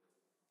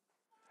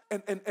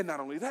 And not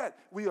only that,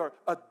 we are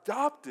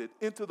adopted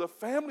into the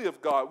family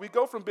of God. We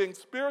go from being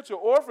spiritual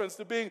orphans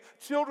to being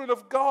children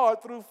of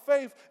God through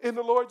faith in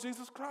the Lord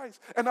Jesus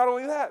Christ. And not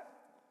only that,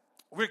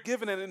 we're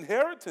given an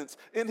inheritance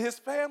in his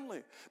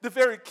family. The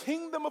very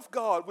kingdom of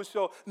God, which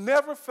shall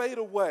never fade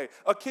away.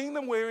 A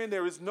kingdom wherein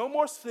there is no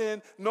more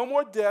sin, no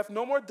more death,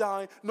 no more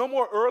dying, no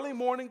more early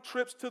morning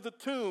trips to the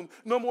tomb,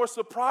 no more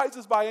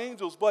surprises by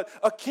angels, but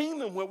a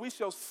kingdom where we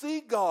shall see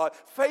God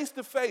face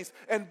to face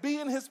and be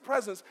in his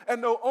presence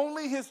and know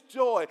only his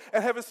joy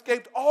and have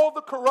escaped all the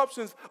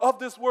corruptions of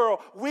this world.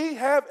 We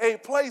have a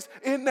place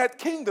in that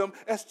kingdom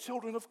as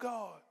children of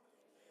God.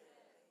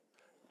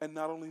 And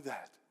not only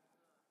that,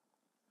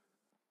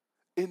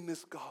 in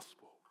this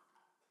gospel,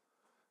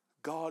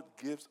 God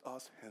gives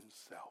us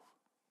himself.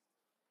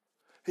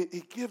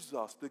 He gives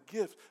us the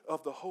gift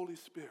of the Holy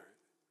Spirit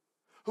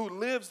who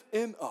lives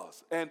in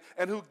us and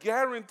who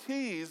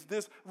guarantees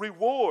this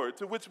reward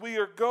to which we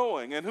are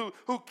going and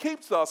who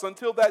keeps us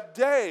until that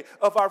day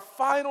of our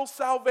final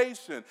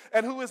salvation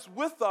and who is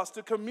with us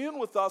to commune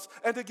with us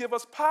and to give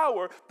us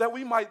power that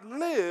we might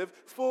live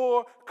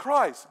for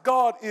Christ.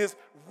 God is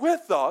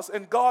with us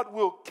and God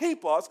will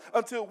keep us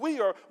until we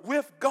are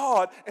with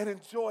God and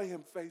enjoy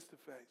him face to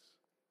face.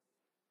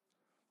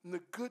 And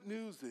the good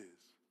news is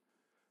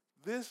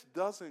this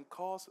doesn't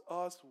cost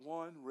us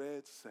one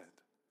red cent.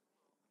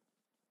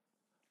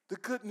 The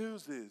good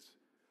news is,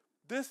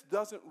 this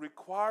doesn't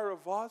require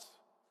of us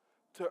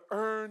to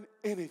earn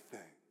anything.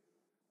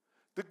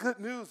 The good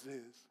news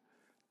is,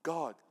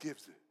 God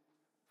gives it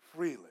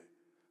freely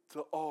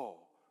to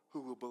all who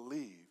will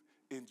believe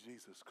in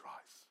Jesus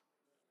Christ.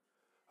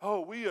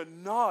 Oh, we are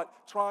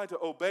not trying to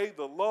obey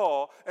the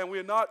law, and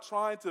we're not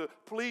trying to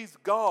please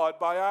God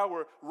by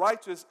our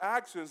righteous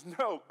actions.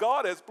 No,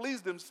 God has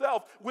pleased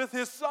himself with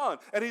his Son,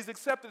 and he's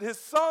accepted his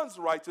Son's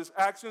righteous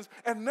actions,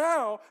 and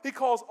now he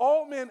calls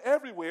all men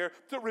everywhere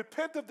to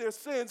repent of their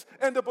sins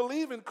and to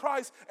believe in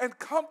Christ and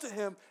come to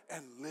him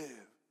and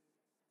live.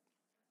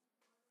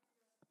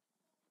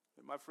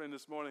 And my friend,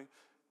 this morning,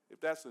 if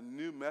that's a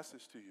new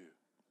message to you,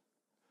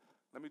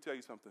 let me tell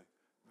you something.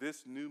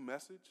 This new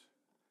message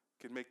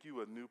can make you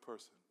a new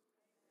person.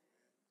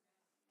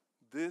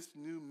 This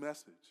new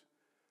message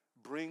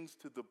brings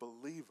to the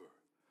believer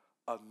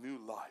a new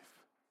life.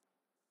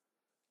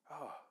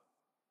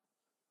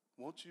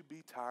 Won't you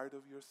be tired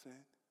of your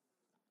sin?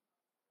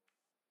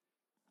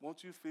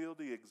 Won't you feel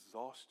the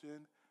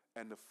exhaustion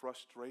and the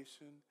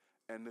frustration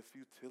and the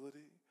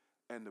futility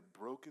and the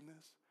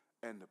brokenness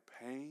and the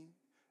pain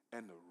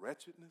and the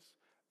wretchedness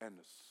and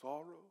the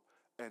sorrow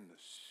and the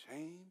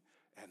shame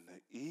and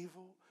the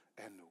evil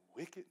and the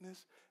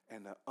wickedness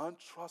and the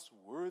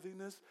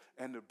untrustworthiness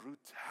and the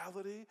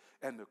brutality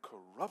and the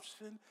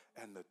corruption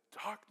and the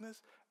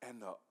darkness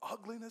and the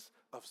ugliness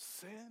of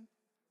sin?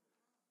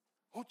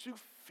 Won't you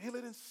feel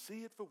it and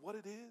see it for what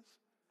it is?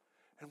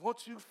 And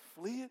won't you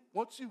flee it?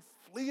 Won't you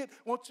flee it?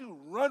 Won't you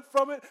run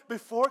from it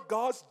before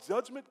God's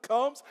judgment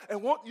comes?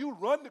 And won't you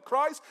run to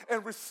Christ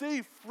and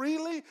receive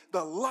freely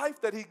the life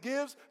that he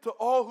gives to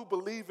all who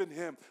believe in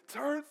him?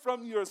 Turn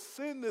from your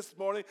sin this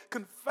morning,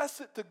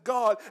 confess it to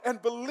God,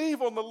 and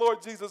believe on the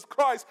Lord Jesus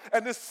Christ.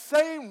 And this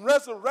same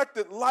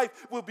resurrected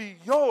life will be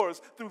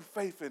yours through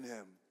faith in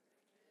him.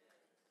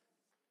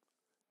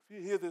 If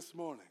you're here this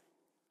morning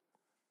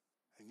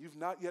and you've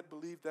not yet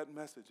believed that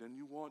message and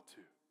you want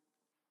to,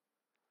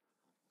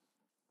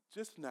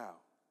 just now,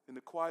 in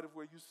the quiet of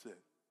where you sit,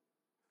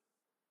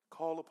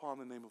 call upon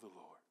the name of the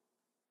Lord.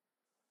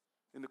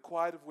 In the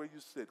quiet of where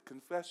you sit,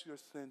 confess your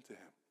sin to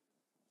him.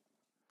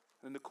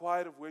 In the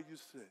quiet of where you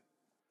sit,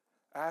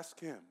 ask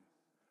him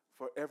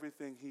for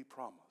everything he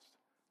promised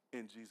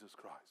in Jesus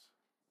Christ.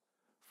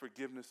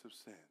 Forgiveness of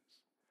sins,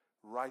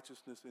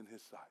 righteousness in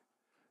his sight,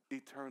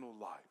 eternal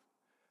life,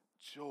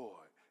 joy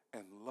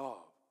and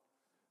love,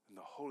 and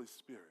the Holy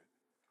Spirit,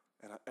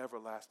 and an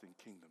everlasting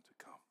kingdom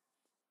to come.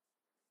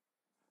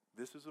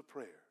 This is a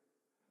prayer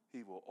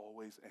he will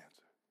always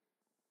answer.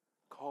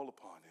 Call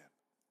upon him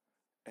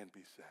and be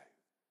saved.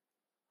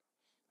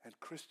 And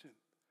Christian,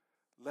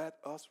 let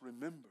us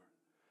remember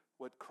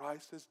what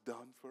Christ has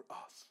done for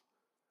us.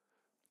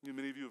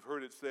 Many of you have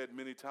heard it said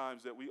many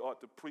times that we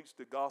ought to preach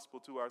the gospel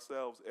to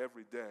ourselves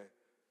every day.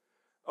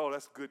 Oh,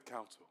 that's good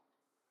counsel.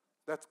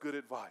 That's good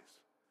advice.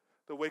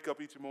 To wake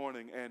up each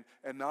morning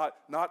and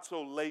not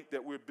so late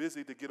that we're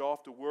busy to get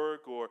off to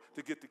work or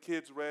to get the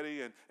kids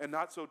ready and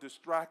not so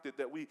distracted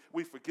that we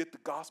forget the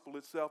gospel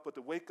itself, but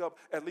to wake up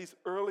at least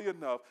early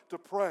enough to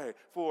pray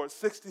for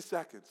 60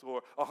 seconds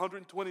or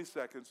 120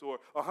 seconds or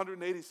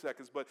 180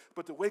 seconds, but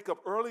to wake up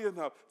early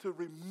enough to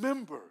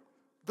remember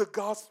the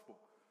gospel,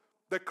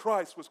 that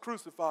Christ was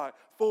crucified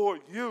for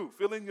you.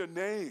 Fill in your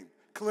name,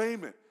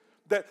 claim it.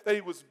 That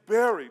he was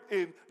buried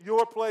in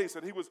your place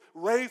and he was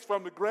raised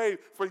from the grave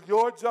for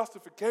your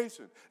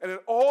justification. And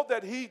that all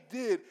that he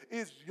did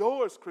is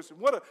yours, Christian.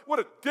 What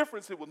a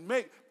difference it would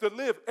make to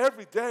live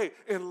every day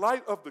in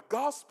light of the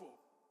gospel.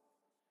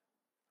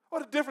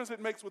 What a difference it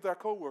makes with our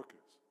coworkers.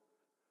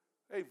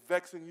 They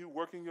vexing you,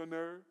 working your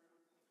nerve.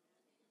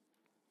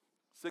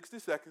 60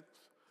 seconds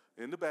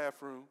in the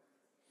bathroom.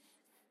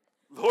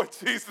 Lord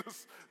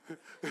Jesus,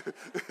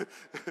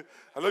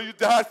 I know you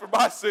died for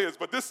my sins,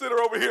 but this sinner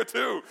over here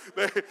too,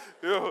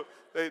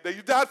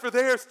 you died for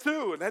theirs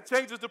too, and that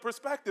changes the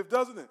perspective,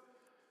 doesn't it?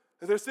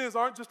 And their sins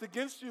aren't just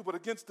against you, but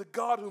against the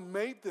God who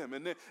made them,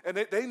 and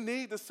they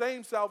need the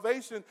same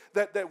salvation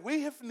that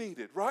we have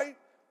needed, right?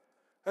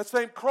 That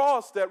same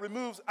cross that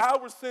removes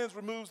our sins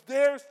removes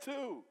theirs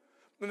too.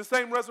 And the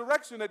same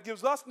resurrection that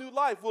gives us new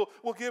life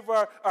will give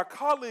our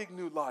colleague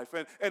new life.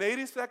 And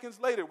 80 seconds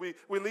later, we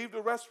leave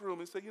the restroom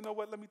and say, you know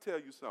what, let me tell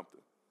you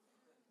something.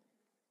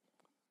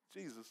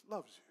 Jesus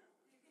loves you.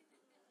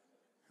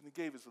 And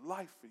he gave his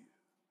life for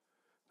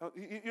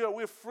you. Now,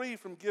 we're free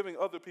from giving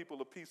other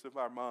people a piece of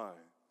our mind.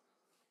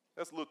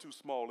 That's a little too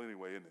small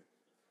anyway, isn't it?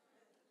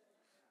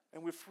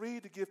 And we're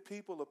free to give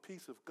people a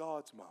piece of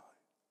God's mind,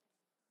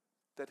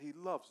 that he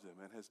loves them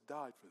and has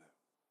died for them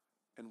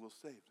and will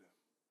save them.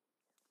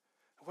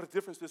 What a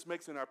difference this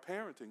makes in our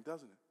parenting,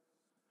 doesn't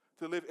it?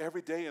 To live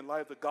every day in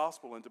light of the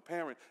gospel and to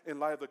parent in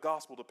light of the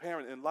gospel, to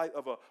parent in light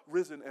of a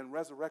risen and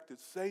resurrected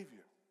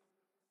Savior.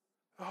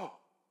 Oh,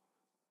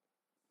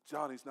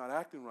 Johnny's not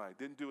acting right,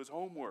 didn't do his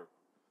homework.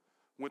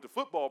 Went to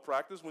football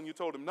practice when you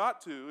told him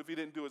not to if he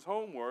didn't do his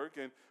homework,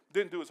 and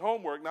didn't do his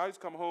homework. Now he's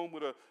come home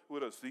with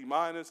a C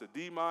minus, a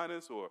D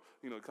minus, or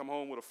come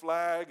home with a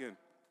flag, and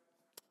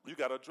you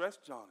got to address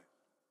Johnny.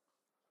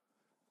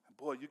 And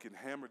boy, you can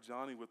hammer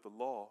Johnny with the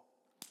law.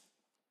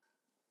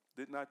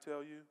 Didn't I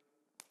tell you?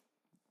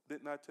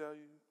 Didn't I tell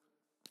you?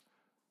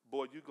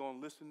 Boy, you going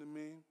to listen to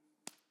me?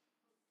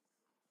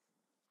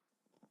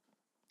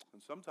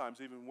 And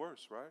sometimes even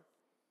worse, right?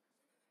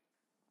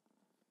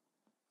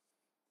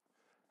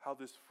 how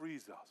this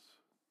frees us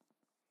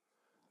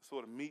to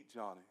sort of meet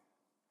Johnny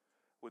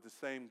with the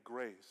same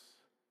grace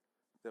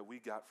that we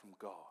got from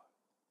God.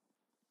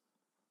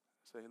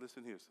 Say,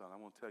 listen here, son, I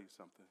want to tell you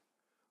something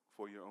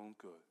for your own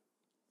good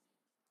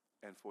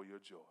and for your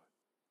joy.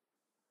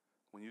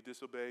 When you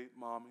disobeyed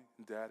mommy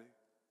and daddy,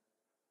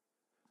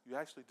 you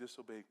actually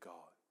disobeyed God.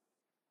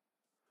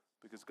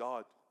 Because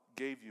God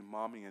gave you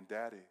mommy and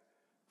daddy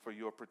for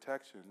your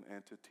protection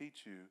and to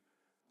teach you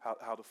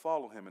how to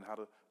follow him and how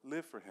to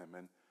live for him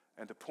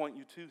and to point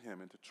you to him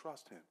and to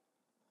trust him.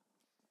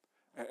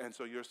 And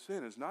so your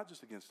sin is not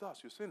just against us.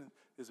 Your sin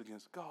is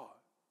against God.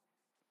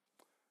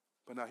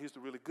 But now here's the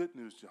really good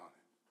news, Johnny.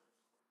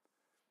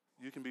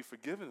 You can be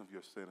forgiven of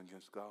your sin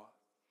against God.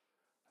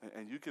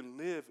 And you can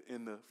live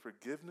in the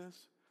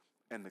forgiveness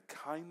and the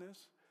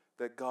kindness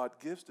that God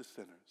gives to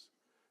sinners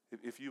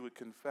if you would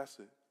confess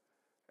it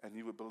and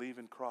you would believe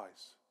in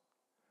Christ.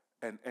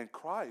 And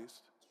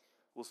Christ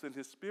will send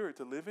his Spirit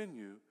to live in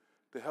you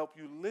to help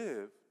you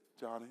live,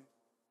 Johnny,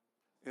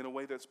 in a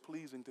way that's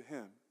pleasing to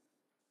him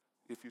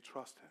if you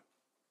trust him.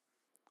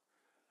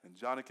 And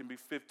Johnny can be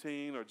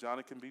 15 or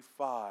Johnny can be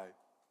 5.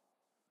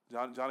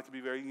 Johnny can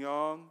be very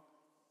young.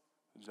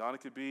 Johnny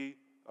could be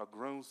a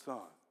grown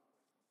son.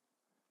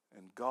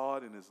 And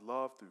God, in his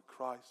love through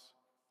Christ,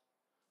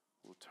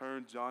 will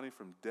turn Johnny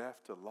from death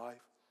to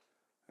life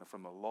and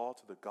from the law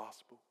to the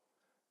gospel.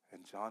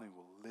 And Johnny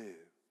will live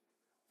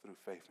through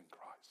faith in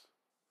Christ.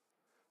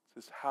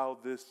 This is how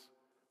this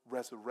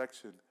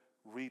resurrection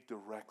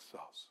redirects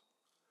us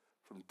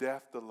from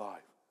death to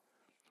life,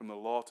 from the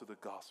law to the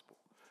gospel.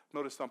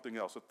 Notice something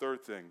else, a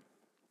third thing.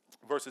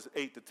 Verses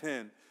 8 to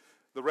 10,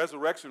 the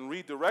resurrection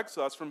redirects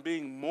us from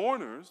being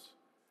mourners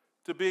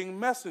to being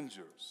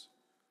messengers.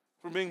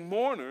 From being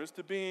mourners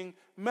to being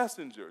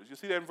messengers. You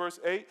see that in verse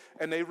 8?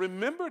 And they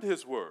remembered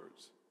his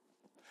words.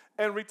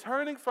 And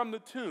returning from the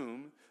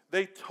tomb,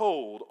 they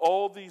told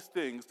all these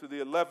things to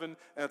the 11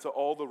 and to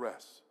all the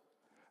rest.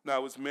 Now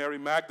it was Mary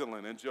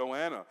Magdalene and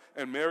Joanna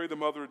and Mary the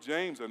mother of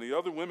James and the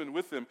other women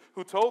with them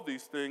who told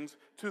these things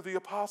to the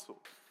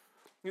apostles.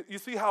 You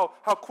see how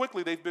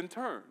quickly they've been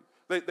turned.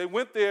 They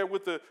went there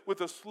with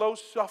a slow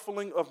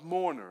shuffling of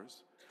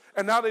mourners.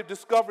 And now they've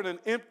discovered an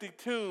empty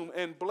tomb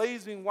and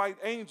blazing white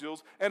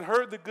angels and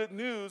heard the good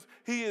news.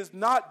 He is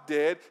not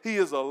dead. He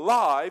is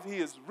alive. He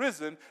is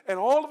risen. And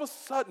all of a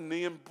sudden,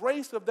 the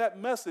embrace of that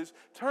message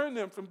turned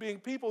them from being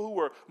people who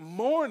were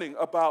mourning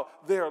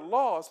about their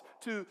loss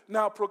to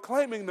now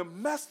proclaiming the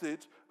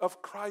message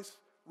of Christ's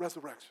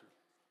resurrection.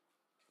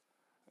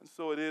 And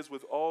so it is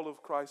with all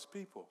of Christ's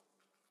people.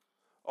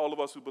 All of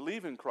us who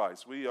believe in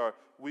Christ, we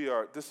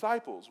are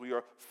disciples. We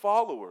are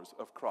followers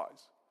of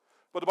Christ.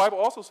 But the Bible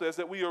also says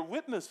that we are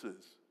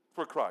witnesses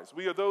for Christ.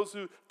 We are those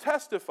who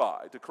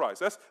testify to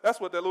Christ. That's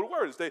what that little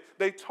word is.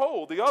 They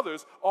told the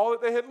others all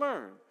that they had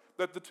learned,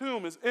 that the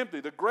tomb is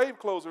empty, the grave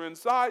clothes are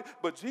inside,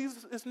 but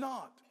Jesus is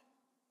not.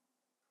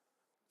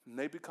 And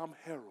they become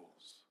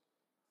heralds.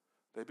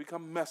 They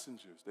become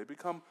messengers. They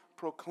become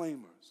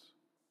proclaimers.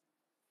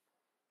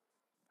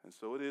 And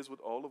so it is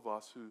with all of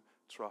us who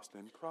trust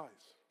in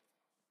Christ.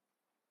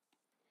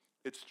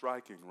 It's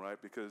striking,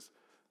 right? Because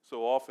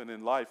so often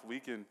in life we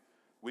can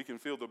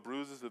feel the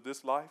bruises of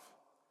this life.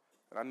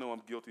 And I know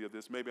I'm guilty of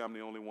this. Maybe I'm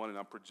the only one and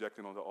I'm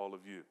projecting onto all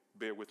of you.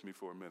 Bear with me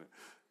for a minute.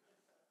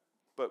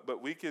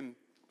 But we can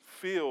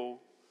feel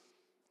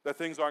that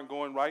things aren't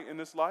going right in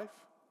this life.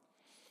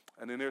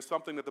 And then there's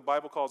something that the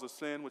Bible calls a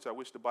sin, which I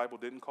wish the Bible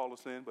didn't call a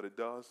sin, but it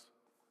does.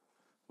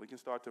 We can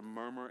start to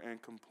murmur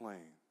and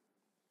complain.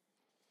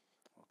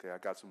 Okay, I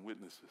got some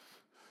witnesses.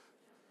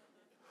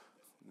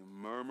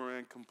 Murmur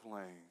and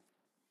complain.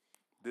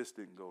 This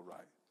didn't go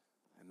right.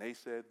 And they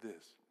said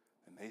this.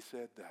 And they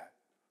said that.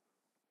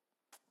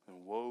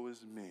 And woe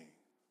is me.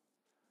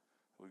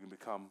 We can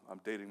become,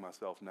 I'm dating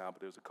myself now, but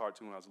there was a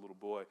cartoon when I was a little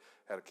boy,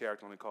 had a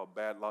character on it called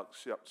Bad Luck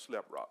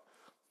Schleprock.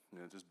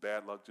 Just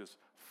bad luck just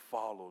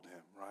followed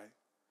him, right?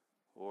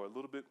 Or a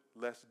little bit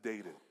less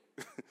dated,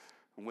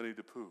 Winnie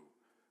the Pooh.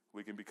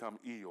 We can become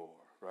Eeyore,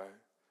 right?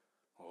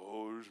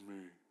 Oh, it's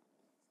me.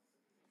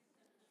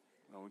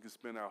 We can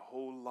spend our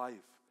whole life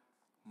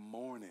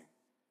mourning,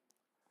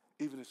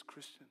 even as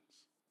Christians.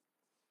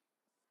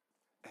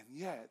 And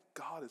yet,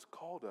 God has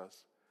called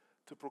us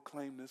to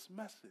proclaim this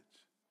message,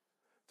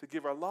 to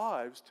give our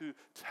lives to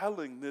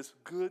telling this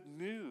good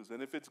news.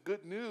 And if it's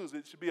good news,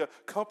 it should be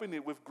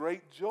accompanied with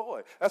great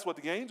joy. That's what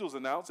the angels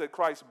announced at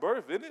Christ's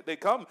birth, isn't it? They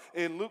come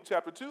in Luke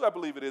chapter 2, I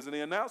believe it is, and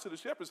they announce to the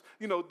shepherds,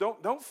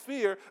 don't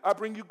fear. I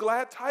bring you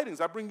glad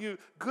tidings. I bring you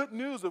good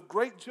news of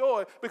great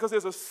joy because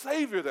there's a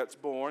Savior that's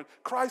born,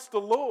 Christ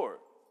the Lord.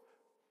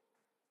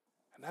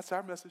 And that's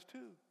our message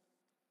too.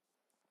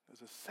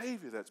 There's a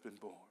Savior that's been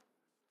born.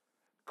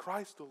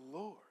 Christ the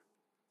Lord.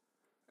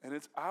 And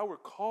it's our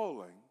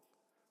calling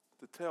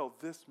to tell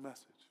this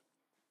message.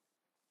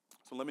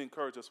 So let me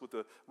encourage us with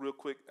a real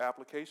quick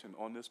application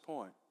on this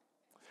point.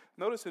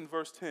 Notice in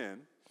verse 10,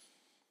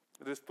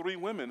 there's 3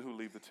 women who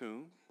leave the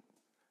tomb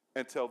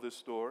and tell this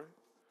story.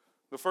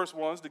 The first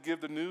ones to give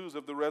the news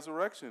of the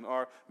resurrection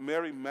are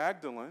Mary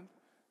Magdalene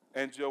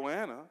and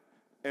Joanna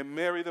and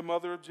Mary, the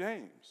mother of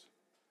James.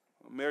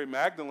 Mary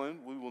Magdalene,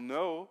 we will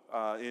know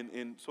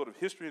in sort of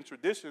history and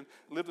tradition,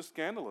 lived a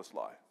scandalous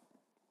life.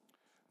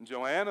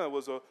 Joanna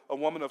was a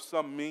woman of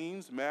some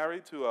means,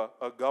 married to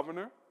a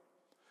governor.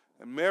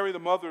 And Mary, the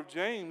mother of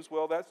James,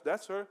 well,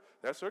 that's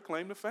her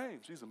claim to fame.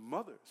 She's a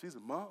mother. She's a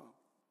mom.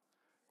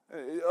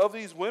 Of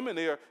these women,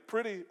 they are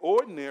pretty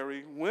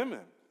ordinary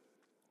women.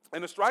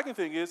 And the striking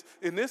thing is,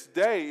 in this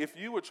day, if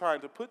you were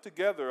trying to put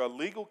together a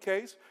legal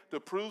case to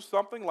prove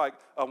something like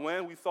a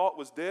man we thought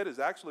was dead is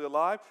actually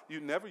alive, you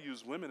never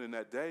used women in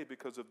that day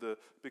because of the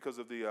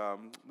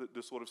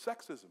sort of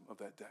sexism of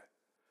that day.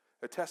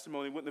 A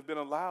testimony wouldn't have been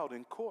allowed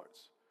in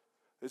courts.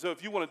 And so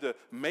if you wanted to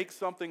make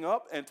something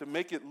up and to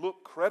make it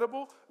look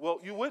credible, well,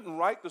 you wouldn't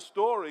write the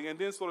story and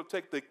then sort of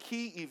take the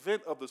key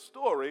event of the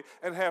story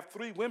and have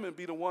 3 women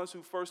be the ones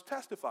who first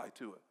testify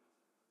to it.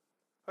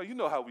 Now, you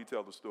know how we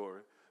tell the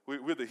story.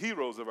 We're the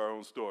heroes of our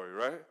own story,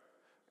 right?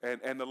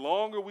 And the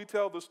longer we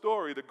tell the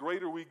story, the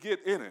greater we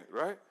get in it,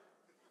 right?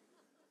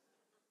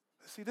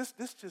 See, this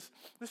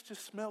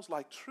just smells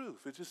like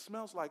truth. It just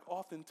smells like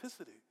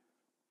authenticity.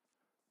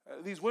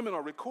 These women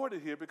are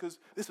recorded here because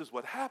this is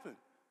what happened.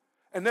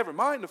 And never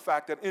mind the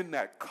fact that in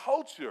that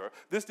culture,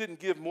 this didn't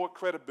give more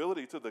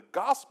credibility to the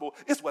gospel.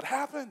 It's what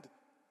happened.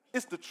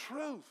 It's the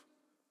truth,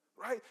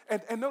 right?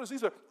 And notice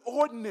these are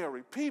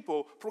ordinary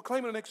people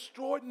proclaiming an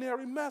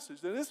extraordinary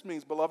message. And this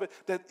means, beloved,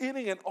 that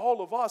any and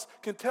all of us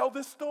can tell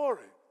this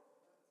story.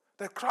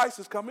 That Christ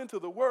has come into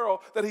the world,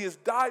 that he has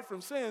died from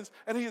sins,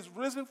 and he has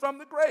risen from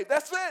the grave.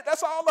 That's it.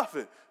 That's all of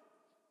it.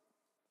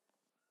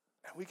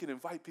 And we can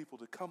invite people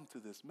to come to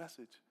this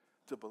message,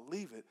 to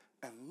believe it,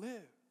 and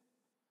live.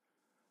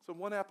 So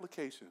one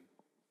application,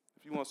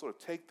 if you want to sort of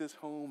take this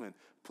home and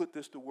put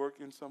this to work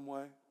in some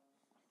way,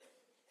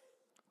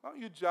 why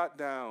don't you jot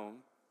down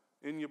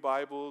in your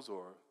Bibles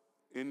or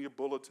in your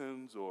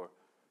bulletins or,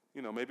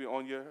 maybe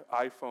on your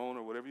iPhone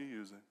or whatever you're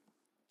using,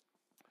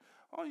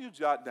 why don't you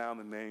jot down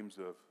the names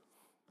of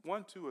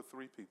 1, 2, or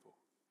 3 people?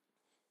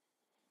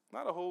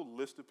 Not a whole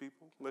list of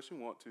people, unless you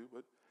want to,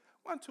 but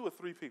 1, 2, or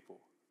 3 people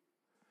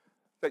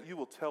that you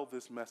will tell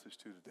this message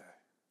to today.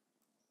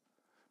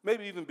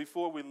 Maybe even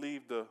before we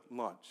leave the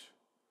lunch,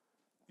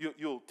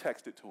 you'll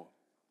text it to them,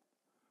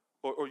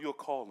 or you'll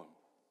call them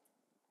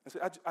and say,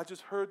 I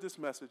just heard this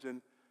message,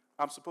 and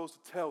I'm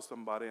supposed to tell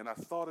somebody, and I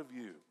thought of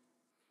you.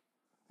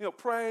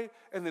 Pray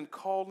and then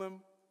call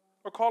them,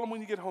 or call them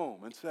when you get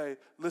home and say,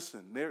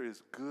 listen, there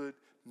is good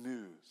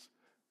news.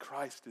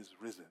 Christ is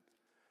risen.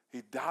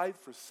 He died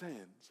for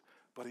sins,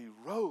 but he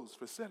rose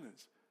for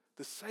sinners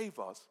to save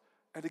us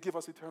and to give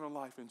us eternal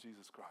life in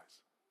Jesus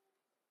Christ.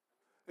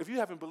 If you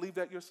haven't believed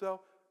that yourself,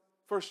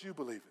 first you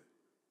believe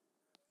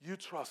it. You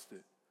trust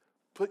it.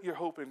 Put your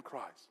hope in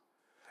Christ.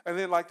 And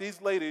then like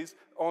these ladies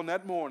on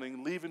that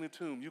morning leaving the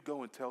tomb, you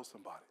go and tell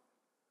somebody.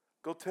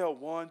 Go tell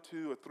 1,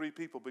 2, or 3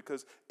 people,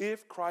 because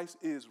if Christ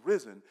is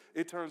risen,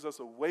 it turns us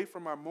away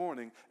from our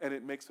mourning and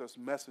it makes us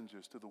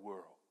messengers to the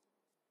world.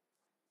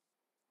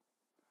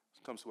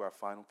 This comes to our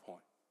final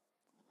point.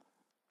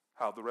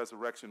 How the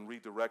resurrection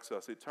redirects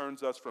us. It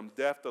turns us from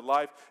death to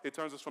life. It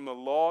turns us from the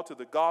law to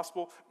the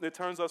gospel. It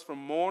turns us from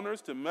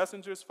mourners to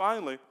messengers.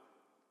 Finally,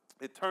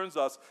 it turns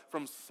us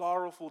from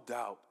sorrowful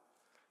doubt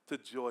to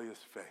joyous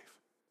faith.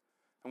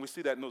 And we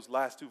see that in those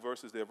last 2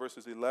 verses there,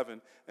 verses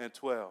 11 and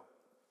 12.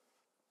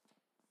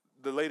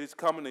 The ladies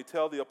come and they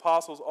tell the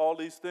apostles all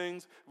these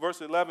things.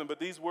 Verse 11,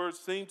 but these words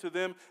seemed to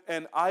them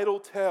an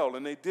idle tale,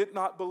 and they did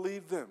not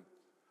believe them.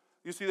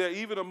 You see that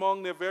even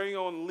among their very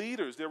own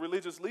leaders, their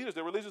religious leaders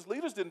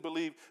didn't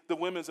believe the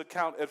women's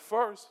account at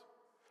first.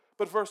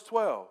 But verse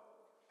 12,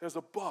 there's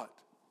a but.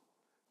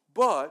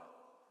 But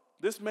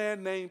this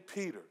man named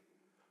Peter,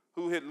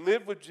 who had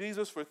lived with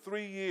Jesus for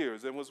 3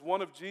 years and was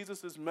one of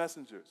Jesus'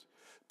 messengers,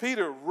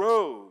 Peter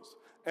rose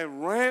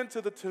and ran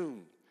to the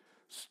tomb.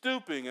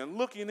 Stooping and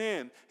looking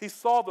in, he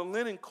saw the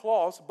linen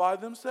cloths by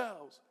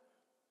themselves.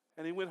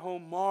 And he went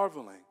home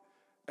marveling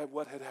at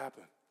what had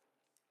happened.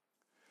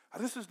 Now,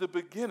 this is the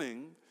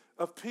beginning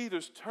of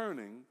Peter's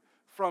turning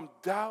from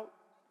doubt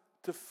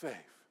to faith.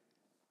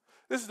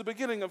 This is the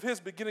beginning of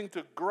his beginning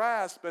to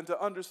grasp and to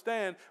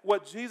understand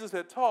what Jesus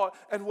had taught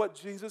and what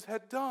Jesus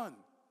had done.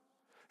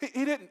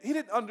 He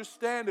didn't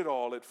understand it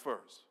all at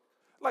first.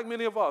 Like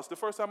many of us, the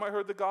first time I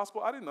heard the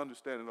gospel, I didn't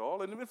understand it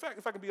all. And in fact,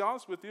 if I can be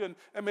honest with you,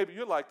 and maybe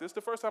you're like this,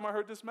 the first time I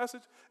heard this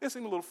message, it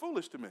seemed a little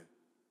foolish to me.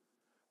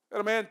 That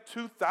a man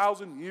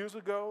 2,000 years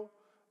ago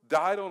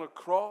died on a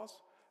cross,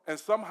 and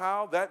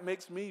somehow that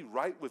makes me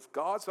right with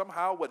God.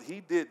 Somehow what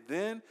he did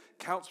then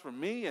counts for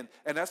me, and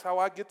that's how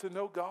I get to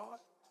know God.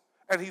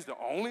 And he's the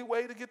only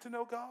way to get to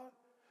know God.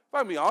 If I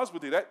can be honest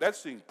with you, that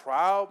seemed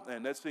proud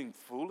and that seemed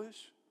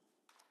foolish.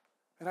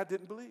 And I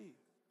didn't believe.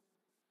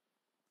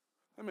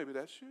 And maybe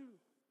that's you.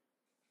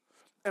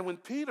 And when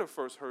Peter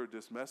first heard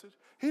this message,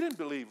 he didn't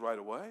believe right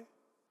away.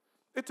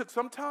 It took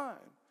some time.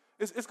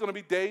 It's going to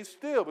be days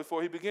still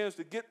before he begins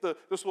to get the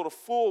sort of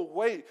full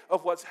weight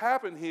of what's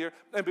happened here,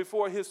 and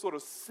before his sort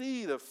of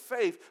seed of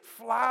faith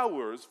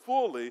flowers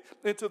fully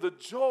into the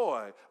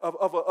joy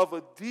of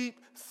a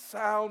deep,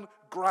 sound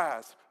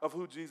grasp of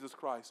who Jesus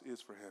Christ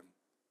is for him.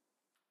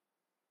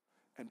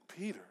 And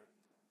Peter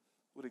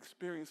would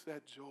experience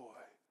that joy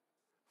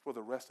for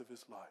the rest of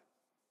his life.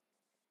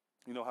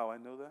 You know how I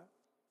know that?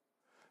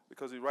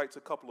 Because he writes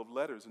a couple of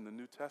letters in the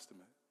New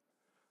Testament.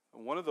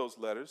 And one of those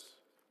letters,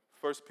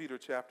 1 Peter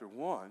chapter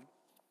 1,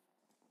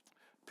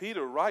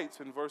 Peter writes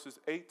in verses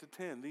 8 to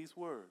 10 these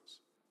words.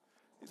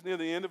 He's near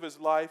the end of his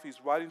life.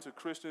 He's writing to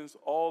Christians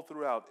all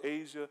throughout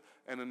Asia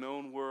and the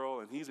known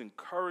world, and he's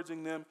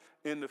encouraging them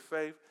in the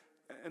faith.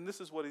 And this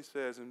is what he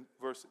says in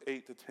verse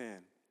 8 to 10.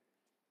 It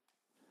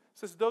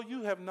says, though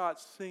you have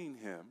not seen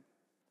him,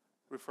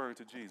 referring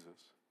to Jesus,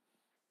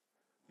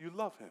 you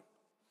love him.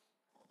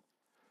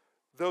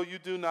 Though you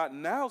do not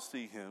now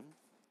see him,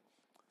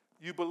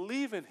 you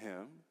believe in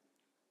him,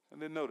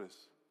 and then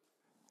notice,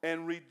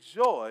 and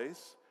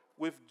rejoice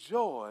with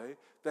joy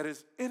that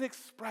is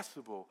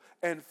inexpressible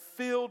and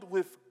filled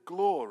with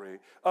glory,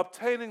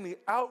 obtaining the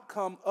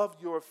outcome of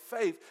your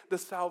faith, the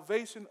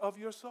salvation of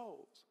your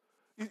souls.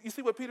 You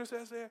see what Peter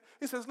says there?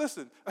 He says,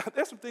 listen,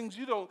 there's some things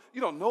you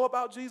don't know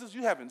about Jesus.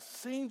 You haven't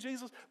seen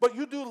Jesus, but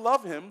you do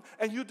love him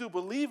and you do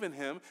believe in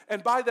him.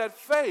 And by that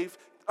faith,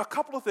 a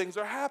couple of things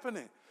are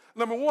happening.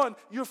 Number one,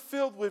 you're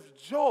filled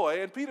with joy,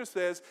 and Peter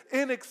says,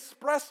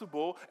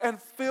 inexpressible and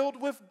filled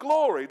with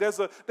glory. There's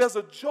a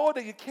joy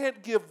that you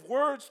can't give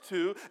words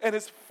to, and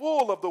it's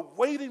full of the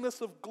weightiness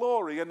of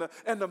glory and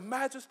the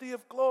majesty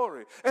of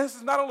glory. And this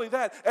is not only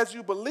that, as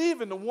you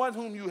believe in the one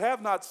whom you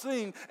have not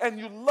seen, and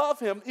you love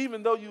him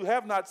even though you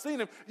have not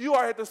seen him, you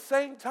are at the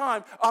same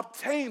time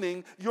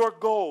obtaining your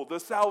goal, the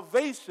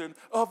salvation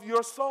of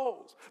your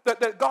souls.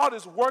 That God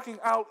is working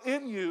out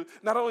in you,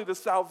 not only the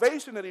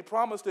salvation that he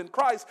promised in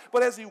Christ,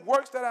 but as he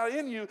works that out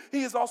in you,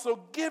 he is also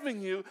giving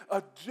you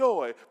a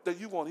joy that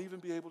you won't even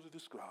be able to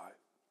describe.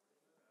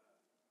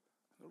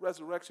 The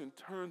resurrection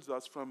turns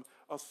us from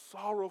a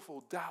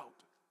sorrowful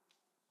doubt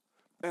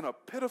and a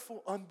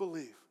pitiful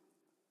unbelief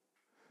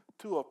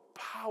to a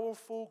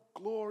powerful,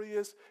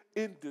 glorious,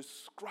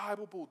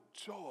 indescribable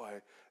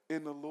joy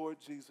in the Lord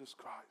Jesus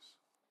Christ.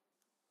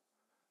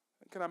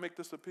 And can I make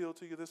this appeal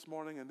to you this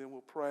morning, and then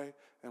we'll pray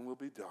and we'll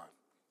be done.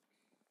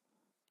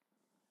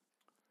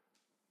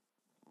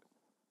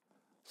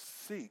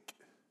 Seek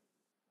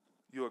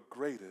your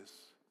greatest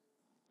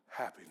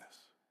happiness.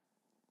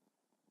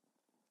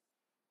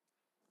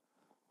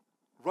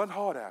 Run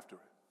hard after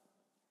it.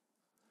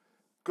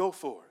 Go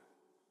for it.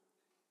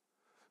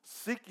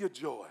 Seek your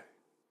joy.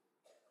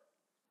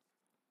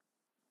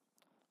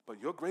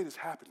 But your greatest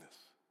happiness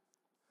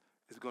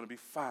is going to be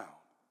found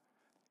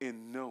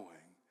in knowing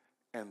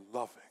and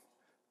loving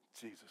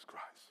Jesus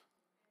Christ.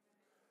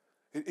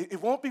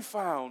 It won't be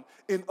found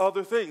in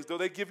other things. Though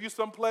they give you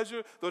some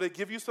pleasure, though they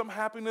give you some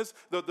happiness,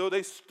 though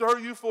they stir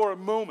you for a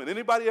moment.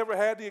 Anybody ever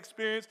had the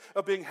experience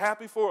of being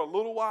happy for a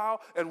little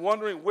while and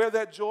wondering where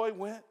that joy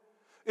went?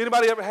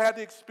 Anybody ever had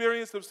the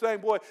experience of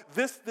saying, boy,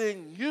 this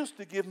thing used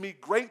to give me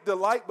great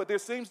delight, but there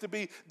seems to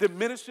be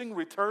diminishing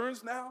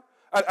returns now?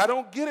 I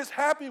don't get as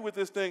happy with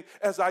this thing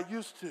as I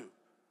used to.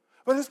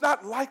 But it's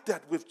not like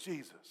that with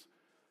Jesus.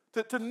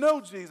 To know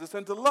Jesus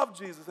and to love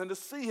Jesus and to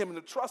see him and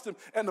to trust him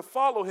and to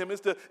follow him is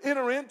to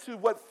enter into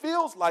what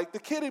feels like the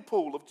kiddie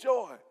pool of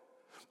joy.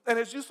 And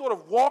as you sort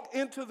of walk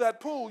into that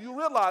pool, you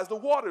realize the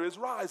water is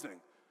rising.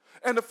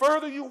 And the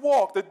further you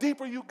walk, the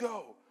deeper you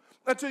go,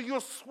 until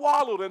you're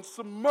swallowed and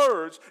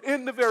submerged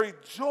in the very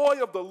joy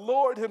of the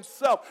Lord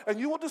himself. And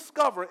you will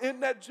discover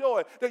in that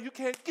joy that you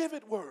can't give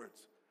it words.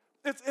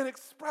 It's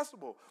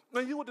inexpressible.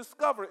 And you will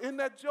discover in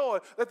that joy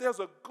that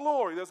there's a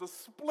glory, there's a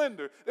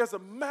splendor, there's a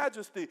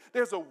majesty,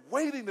 there's a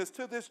weightiness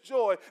to this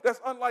joy that's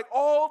unlike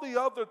all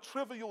the other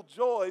trivial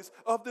joys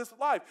of this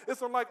life.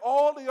 It's unlike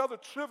all the other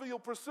trivial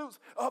pursuits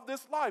of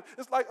this life.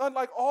 It's like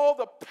unlike all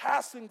the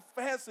passing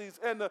fancies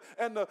and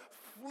the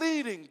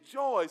fleeting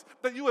joys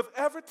that you have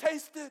ever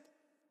tasted.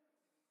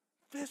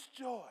 This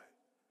joy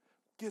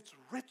gets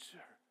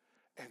richer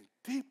and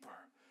deeper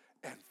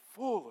and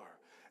fuller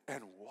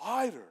and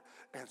wider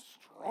and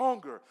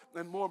stronger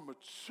and more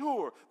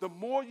mature. The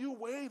more you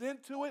wade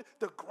into it,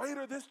 the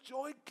greater this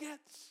joy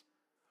gets.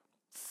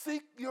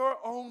 Seek your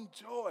own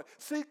joy.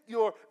 Seek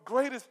your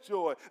greatest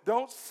joy.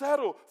 Don't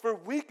settle for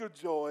weaker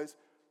joys.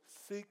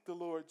 Seek the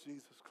Lord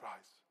Jesus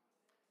Christ.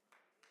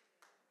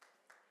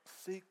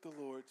 Seek the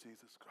Lord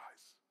Jesus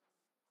Christ.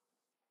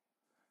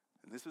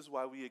 And this is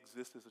why we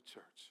exist as a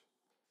church,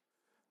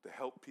 to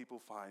help people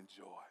find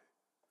joy,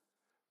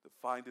 to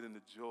find it in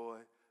the joy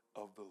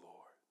of the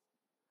Lord.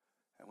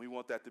 And we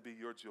want that to be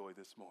your joy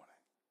this morning.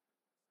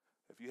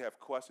 If you have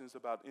questions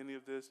about any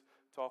of this,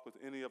 talk with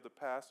any of the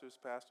pastors.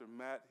 Pastor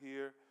Matt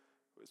here.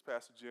 Where's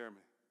Pastor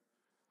Jeremy?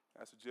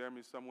 Pastor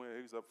Jeremy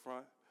somewhere. He's up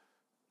front.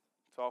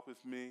 Talk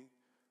with me.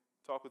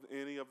 Talk with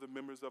any of the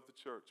members of the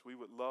church. We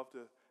would love to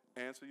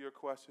answer your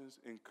questions,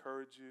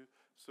 encourage you,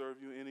 serve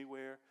you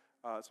anywhere,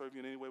 serve you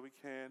in any way we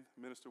can.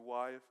 Minister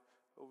Wyeth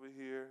over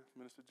here.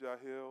 Minister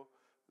Jahil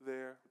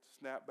there with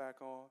the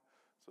snapback on.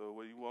 So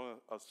whether you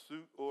want a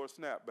suit or a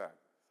snapback.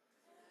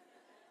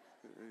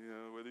 You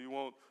know, whether you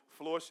want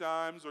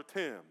Florsheims or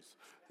Timbs,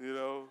 you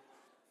know,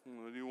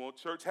 You want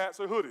church hats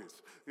or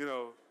hoodies?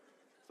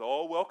 It's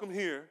all welcome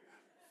here.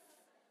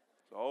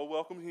 It's all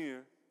welcome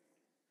here.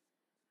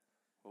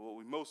 But what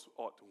we most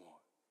ought to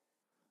want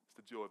is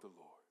the joy of the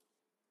Lord.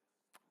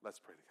 Let's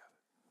pray together.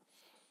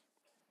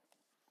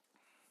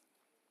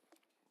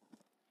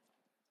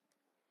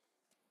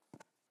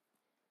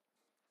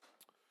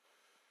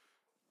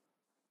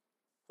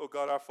 Oh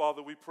God, our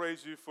Father, we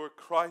praise you for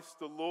Christ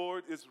the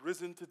Lord is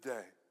risen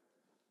today.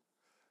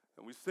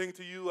 And we sing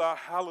to you our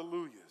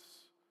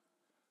hallelujahs.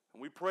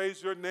 And we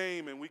praise your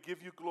name and we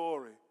give you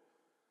glory.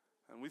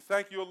 And we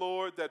thank you,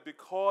 Lord, that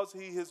because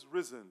he has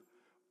risen,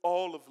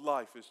 all of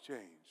life has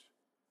changed.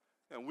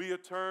 And we are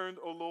turned,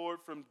 O Lord,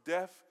 from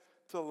death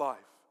to life.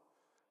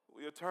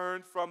 We are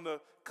turned from the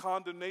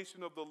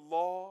condemnation of the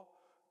law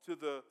to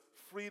the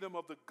freedom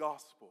of the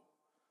gospel.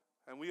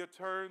 And we are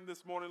turned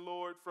this morning,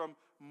 Lord, from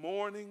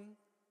mourning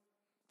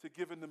to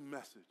giving the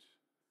message.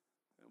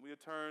 And we are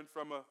turned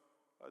from a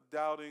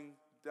doubting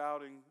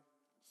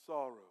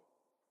sorrow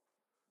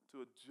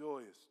to a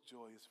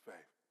joyous faith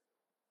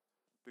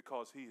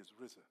because he is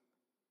risen.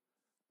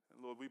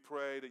 And Lord, we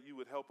pray that you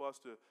would help us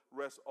to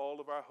rest all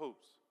of our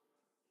hopes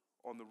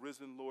on the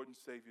risen Lord and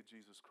Savior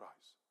Jesus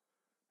Christ.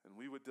 And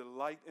we would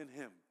delight in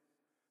him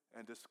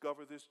and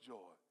discover this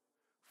joy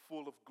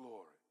full of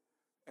glory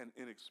and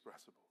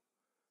inexpressible.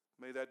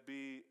 May that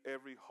be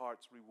every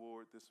heart's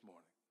reward this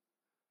morning.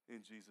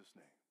 In Jesus'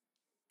 name,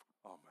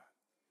 amen.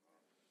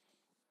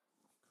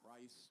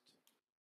 Christ